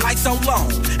 Sit at the light so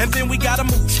long, and then we gotta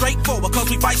move straight forward, cause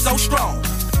we fight so strong.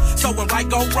 So when right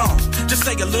go wrong, just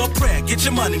say a little prayer, get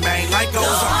your money, man, life goes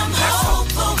on. I'm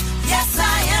hopeful, yes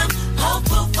I am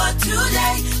hopeful for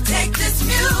today. Take this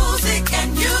music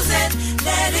and use it,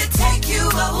 let it take you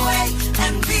away.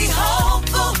 And be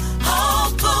hopeful,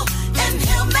 hopeful, and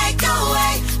he'll make a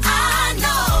way. I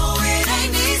know it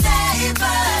ain't easy,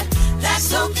 but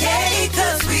that's okay,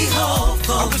 cause we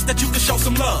hopeful. I wish that you could show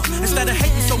some love, instead of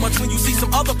hating so much when you see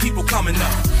some other people coming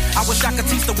up. I wish I could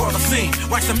teach the world to sing,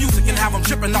 write some music and have them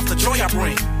tripping off the joy I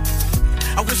bring.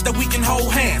 I wish that we can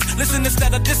hold hands, listen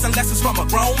instead of dissing lessons from a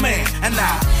grown man. And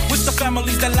I wish the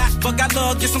families that lack but got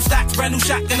love get some stacks, brand new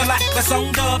shot in the lack that's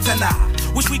on dubs. And I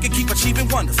wish we could keep achieving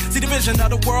wonders, see the vision of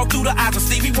the world through the eyes of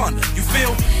Stevie Wonder. You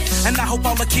feel me? And I hope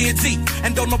all the kids eat,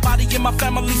 and don't nobody in my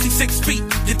family see 6 feet.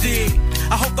 You dig?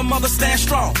 I hope the mothers stand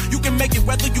strong. You can make it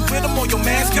whether you with them or your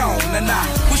man's gone. And I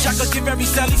wish I could give every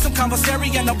celly some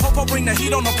commissary, and the popo bring the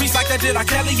heat on a piece like that did R.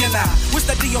 Kelly. And I wish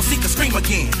that DOC could scream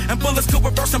again, and bullets could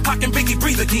reverse and Pac and Biggie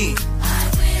breathe again.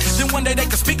 Then one day they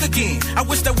could speak again. I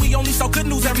wish that we only saw good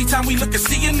news every time we look at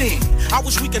CNN. I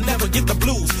wish we could never get the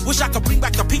blues. Wish I could bring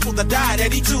back the people that died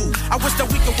at 82. I wish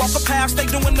that we could walk the path, stay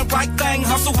doing the right thing,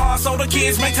 hustle hard so the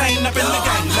kids maintain up in the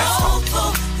game. Let's go.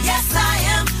 Hopeful, yes I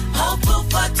am hopeful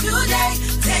for today.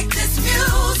 Take this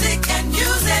music and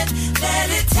use it, let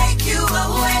it take you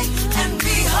away. And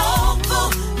be hopeful,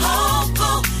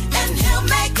 hopeful, and he'll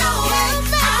make a way.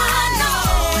 I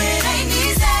know it ain't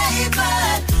easy,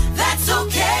 but that's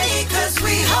okay, cause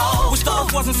we hope. Wish the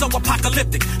earth wasn't so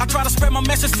apocalyptic. I try to spread my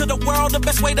message to the world the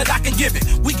best way that I can give it.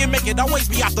 We can make it, always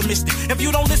be optimistic. If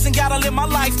you don't listen, gotta live my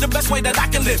life the best way that I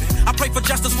can live it. I pray for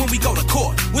justice when we go to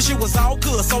court. Wish it was all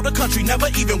good so the country never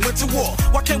even went to war.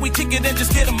 Why can't we kick it and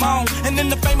just get them on? And in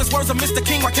the famous words of Mr.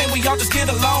 King, why can't we all just get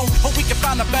along? Hope we can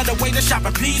find a better way to shop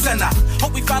in peas. And I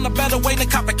hope we find a better way to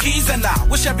cop the keys. And I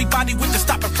wish everybody would just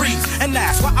stop and freeze and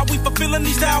ask, why are we fulfilling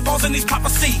these downfalls and these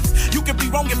prophecies? You can be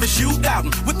wrong if it's you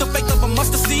doubting. With the faith of a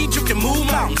mustard seed, you can move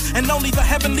mountains. And only the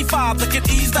Heavenly Father can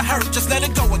ease the hurt. Just let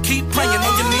it go and keep praying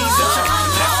on your knees and church.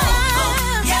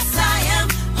 Yes, I am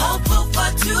hopeful for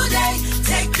today.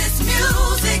 Take this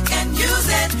music and use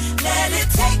it, let it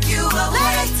take you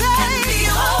away. And be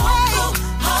hopeful,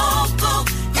 hopeful,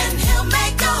 and he'll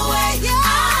make a way.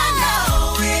 I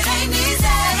know it ain't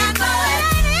easy, but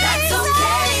that's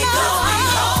okay, cause we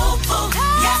hopeful.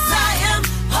 Yes, I am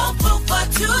hopeful for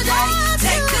today.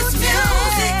 Take this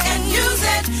music and use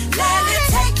it, let it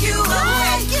take you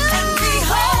away. And be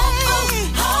hopeful,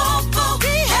 hopeful,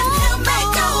 and he'll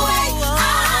make a way.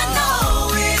 I know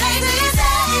it ain't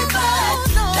easy, but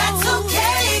that's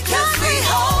okay, cause we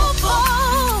hopeful.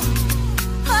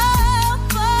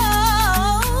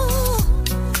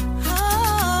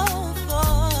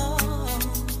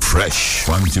 Fresh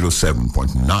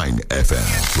 107.9 FM.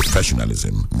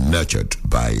 Professionalism nurtured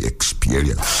by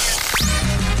experience.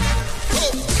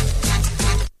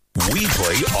 We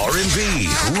play R&B,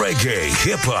 reggae,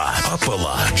 hip-hop,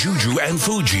 upala, juju and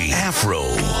fuji, afro,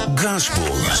 gospel,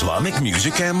 Islamic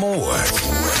music, and more.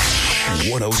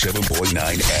 107.9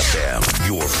 FM,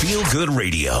 your feel-good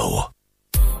radio.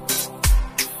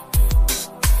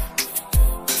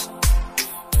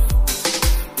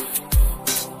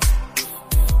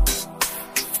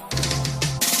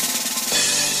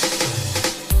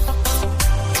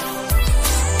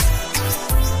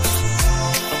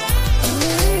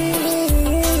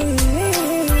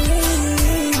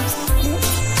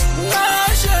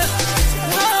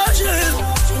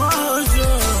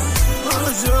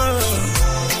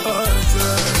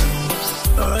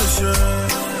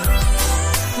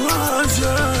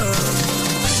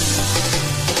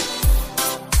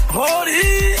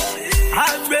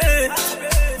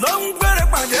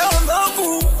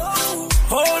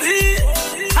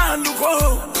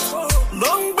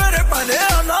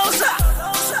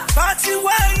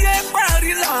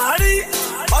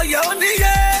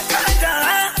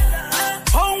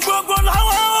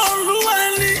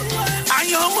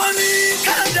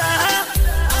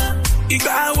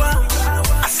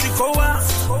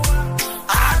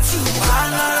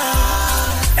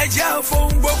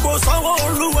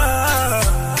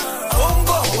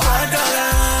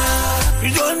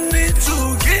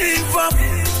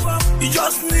 You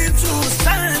just need to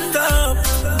stand up,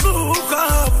 look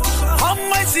up.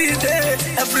 Almighty day,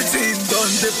 everything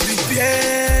done, they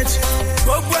prepared.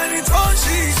 But when it all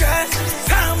she said,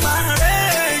 come on,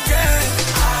 again.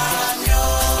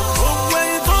 But when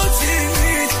it all she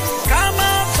needs, come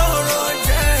on, for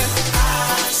again.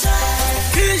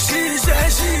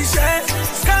 She said,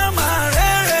 come on,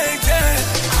 again.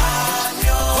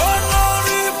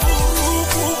 Olórí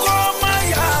burúkú kó má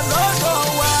yà lọ́dọ̀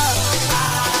wa.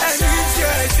 Ẹni tí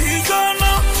ẹ ti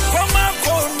gbóná kó má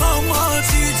kó ná mọ́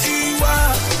títí wa.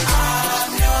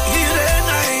 Ire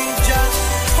Naija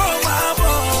kó má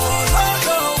bọ̀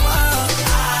lọ́dọ̀ wa.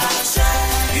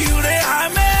 Ire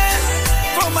Amẹ́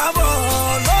kó má bọ̀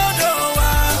lọ́dọ̀ wa.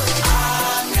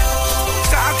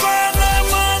 Kakọ́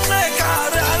lọ́mọ ní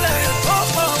kárálẹ̀ tó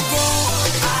pọ̀ gan.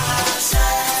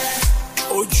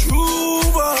 Ojú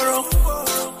bọ̀rọ̀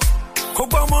kó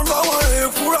gbọ́mọ lọ́wọ́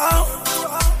èkúrá.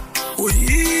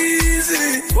 Òyìísì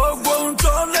gbogbo ń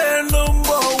tó lè ló ń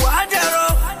bọ̀ wá jẹ́rọ.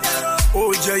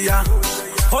 Òjẹ̀yà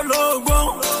ológun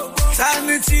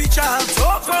tani tíjà tó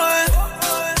kọ́ ẹ.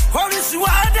 Oríṣi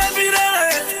wa débi rere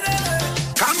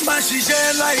ká ń bá ṣiṣẹ́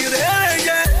láì rere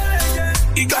jẹ.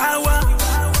 Ìgbà wa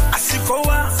àsìkò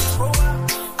wa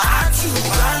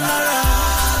àtúwà lára.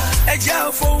 Ẹ jẹ́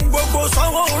fún gbogbo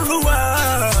sọ́wọ́ Olúwa.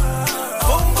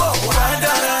 Ó ń bọ̀ wá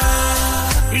dára.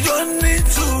 You don't need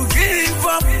to give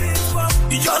up.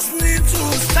 You just need to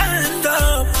stand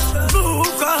up,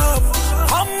 look up.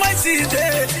 Almighty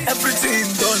day, everything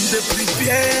done, they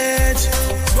prepared.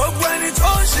 But when it's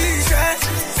all she said,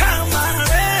 come on,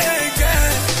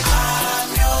 again.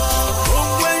 But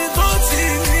when it's all she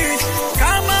needs,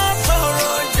 come on, for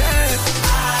again.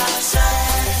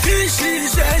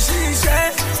 She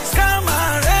said, come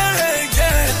on,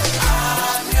 again.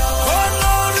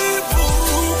 Olórí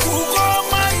burúkú kó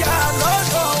má yà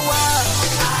lọ́dọ̀ wa.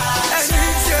 Ẹni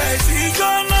tí ẹ ti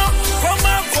gbóná kó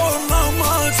má kó ná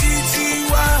mọ́ títí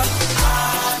wa.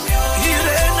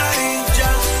 Ire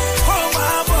Naija kó má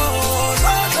bọ̀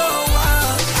lọ́dọ̀ wa.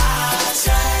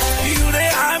 Ire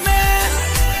Amẹ́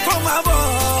kó má bọ̀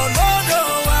lọ́dọ̀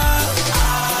wa.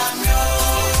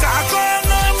 Kakọ́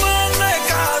lọ́mọ ní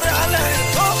kárálẹ̀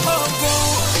tó pọ̀ gan.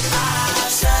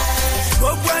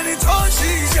 Gbogbo ẹni tó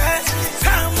ṣiṣẹ́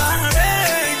ká máa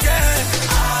rẹ̀ jẹ́.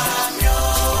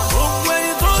 Gbogbo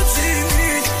ẹni tó ti ní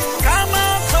ká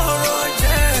máa tọrọ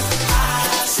jẹ.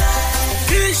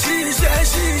 Kí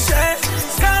ṣiṣẹ́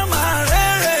ká máa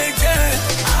rẹ̀ jẹ́.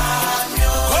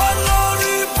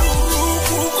 Olórí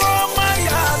burúkú kó má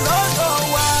yà lọ́dọ̀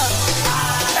wa.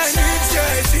 Ẹni tí ẹ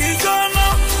ti gbóná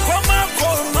kó má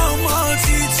kó ná mọ́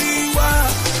títí wa.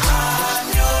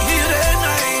 Ire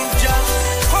Naija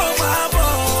kó má bọ̀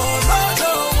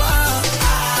lọ́dọ̀ wa.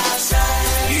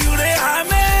 Ire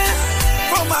Amẹ́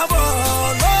kó má bọ̀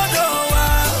lọ́dọ̀ wa.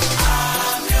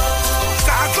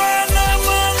 Kakọ́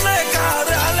lọ́mọ ní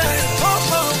kárálẹ̀ tó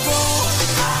pọ̀ gan.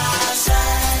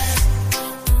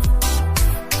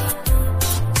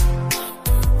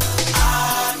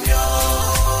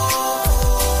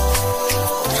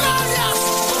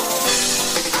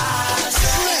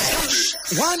 Fresh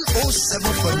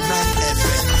 107.9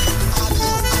 FM.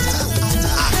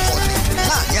 Akọni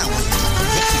láàrin àwọn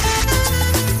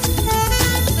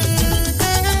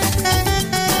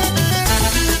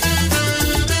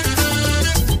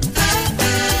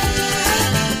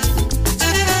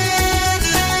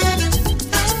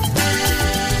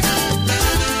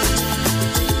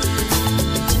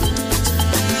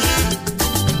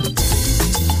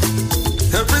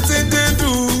Everything they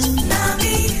do,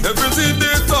 everything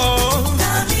they talk,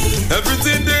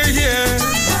 everything they hear,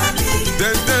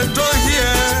 then they don't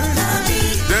hear,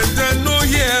 then they no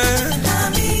hear. Na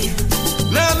me,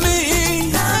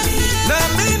 na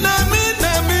me, na me,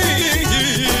 na me.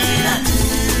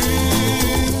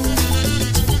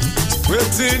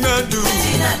 Wetin I do?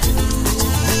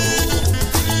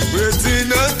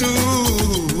 Wetin I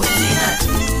do?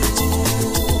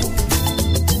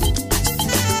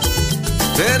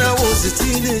 Then I was a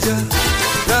teenager.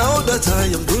 Now that I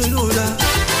am doing older,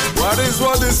 what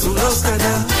is to lost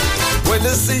kinda? When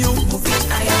they see you moving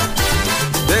higher,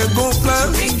 they go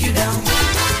plan, bring you down.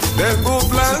 They go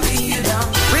plan, bring you down,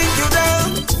 bring you down,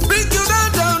 bring you down,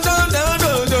 down, down, down,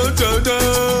 down, down, down,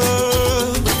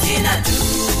 down. Wetin I do?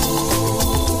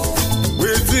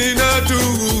 Wetin I do?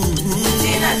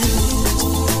 Wetin I do?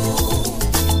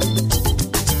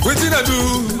 Wetin I do?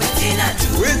 Wetin I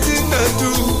do? Wetin I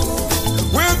do?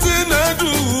 Wetin I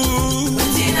do?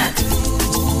 Wetin I do?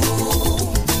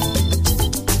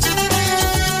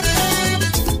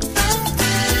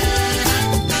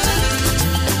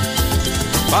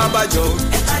 Baba Joe.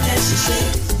 Ẹ bá dẹ̀ ṣiṣẹ́.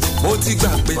 mo ti gbà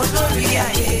pé olórí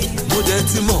ayé mo dẹ̀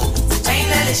ti mọ̀ ẹ̀yin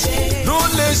lẹ lè ṣe ló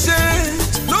lè ṣe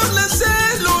ló lè ṣe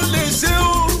ló lè ṣe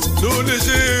ó ló lè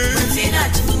ṣe. wetin I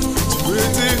do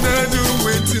wetin I do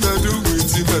wetin I do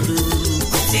wetin I do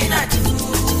wetin I do.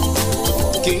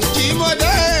 kìnkì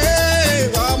mọ́dé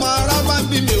ọmọ arábá ń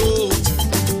bí mi o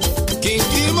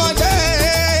kìnkì mọ́dé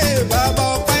bàbá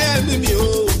ọpẹ́ bí mi o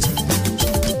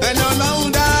ẹni ọlọ́run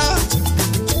dá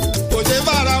kò ṣe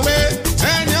farawé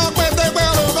ẹni ọpẹ́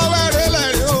tẹ́gbẹ́rún kọ́wẹ́rẹ́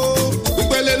lẹ́rìí o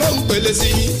ìpele ló ń pele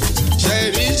sí i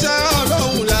ṣẹ̀rí iṣẹ́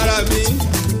ọlọ́run lára mi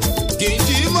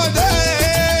kìnkì mọ́dé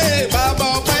bàbá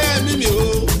ọpẹ́ bí mi o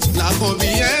làkànbí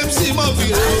MC mọ́ fi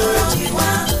rò ó.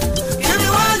 Èmi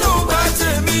wá yóò bá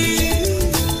tèmi,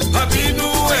 àbínú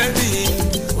ẹni,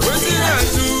 wetin I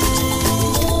do,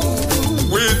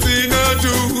 wetin I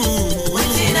do,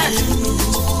 wetin I do.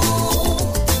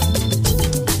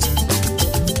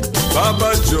 Bàbá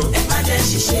jọ, ẹ má jẹ́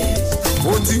ṣiṣẹ́,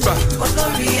 mo ti gbà,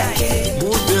 olórí ayé, mo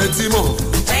dẹ̀ ti mọ̀,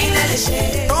 ẹ̀yin lẹ lè ṣe.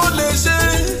 ló lè ṣe,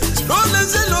 ló lè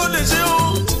ṣe, ló lè ṣe ó,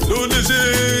 ló lè ṣe.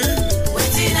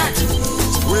 Wetin I do,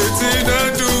 wetin I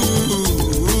do.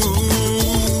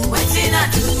 wetin I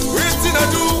do, wetin I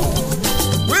do,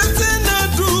 wetin I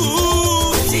do,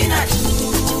 wetin I do,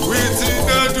 wetin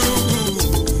I do,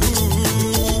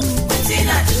 wetin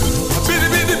I do. Bidi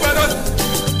bidi bada,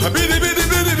 bidi bidi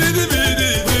bidi bidi bidi.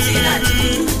 Wetin I do,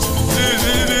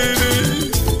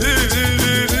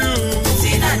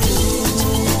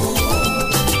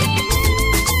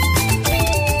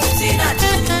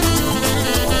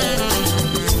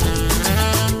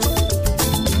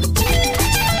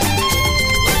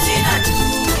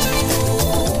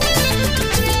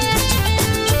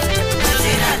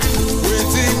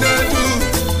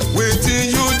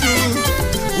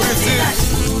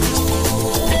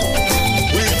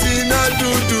 wetin I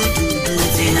do,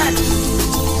 wetin I do.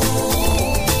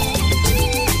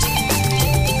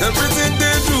 Everything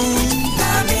they do,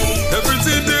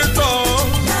 everything they talk,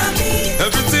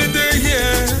 everything they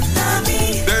hear,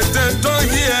 they don't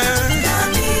hear,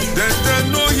 they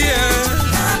no hear.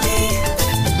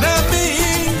 Na me,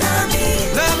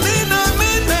 na me, na me,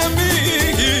 na me.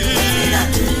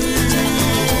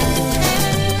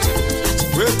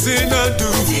 Wetin I do,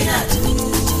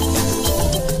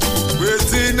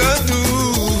 wetin I do.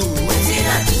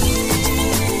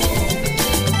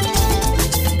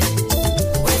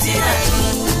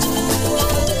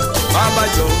 Bàbá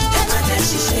jọ,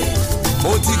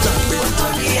 mo ti gbà pé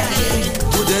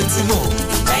mo dẹ̀ ti mọ̀.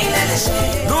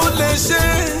 Ló lè ṣe,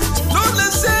 ló lè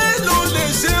ṣe, ló lè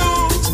ṣe ó.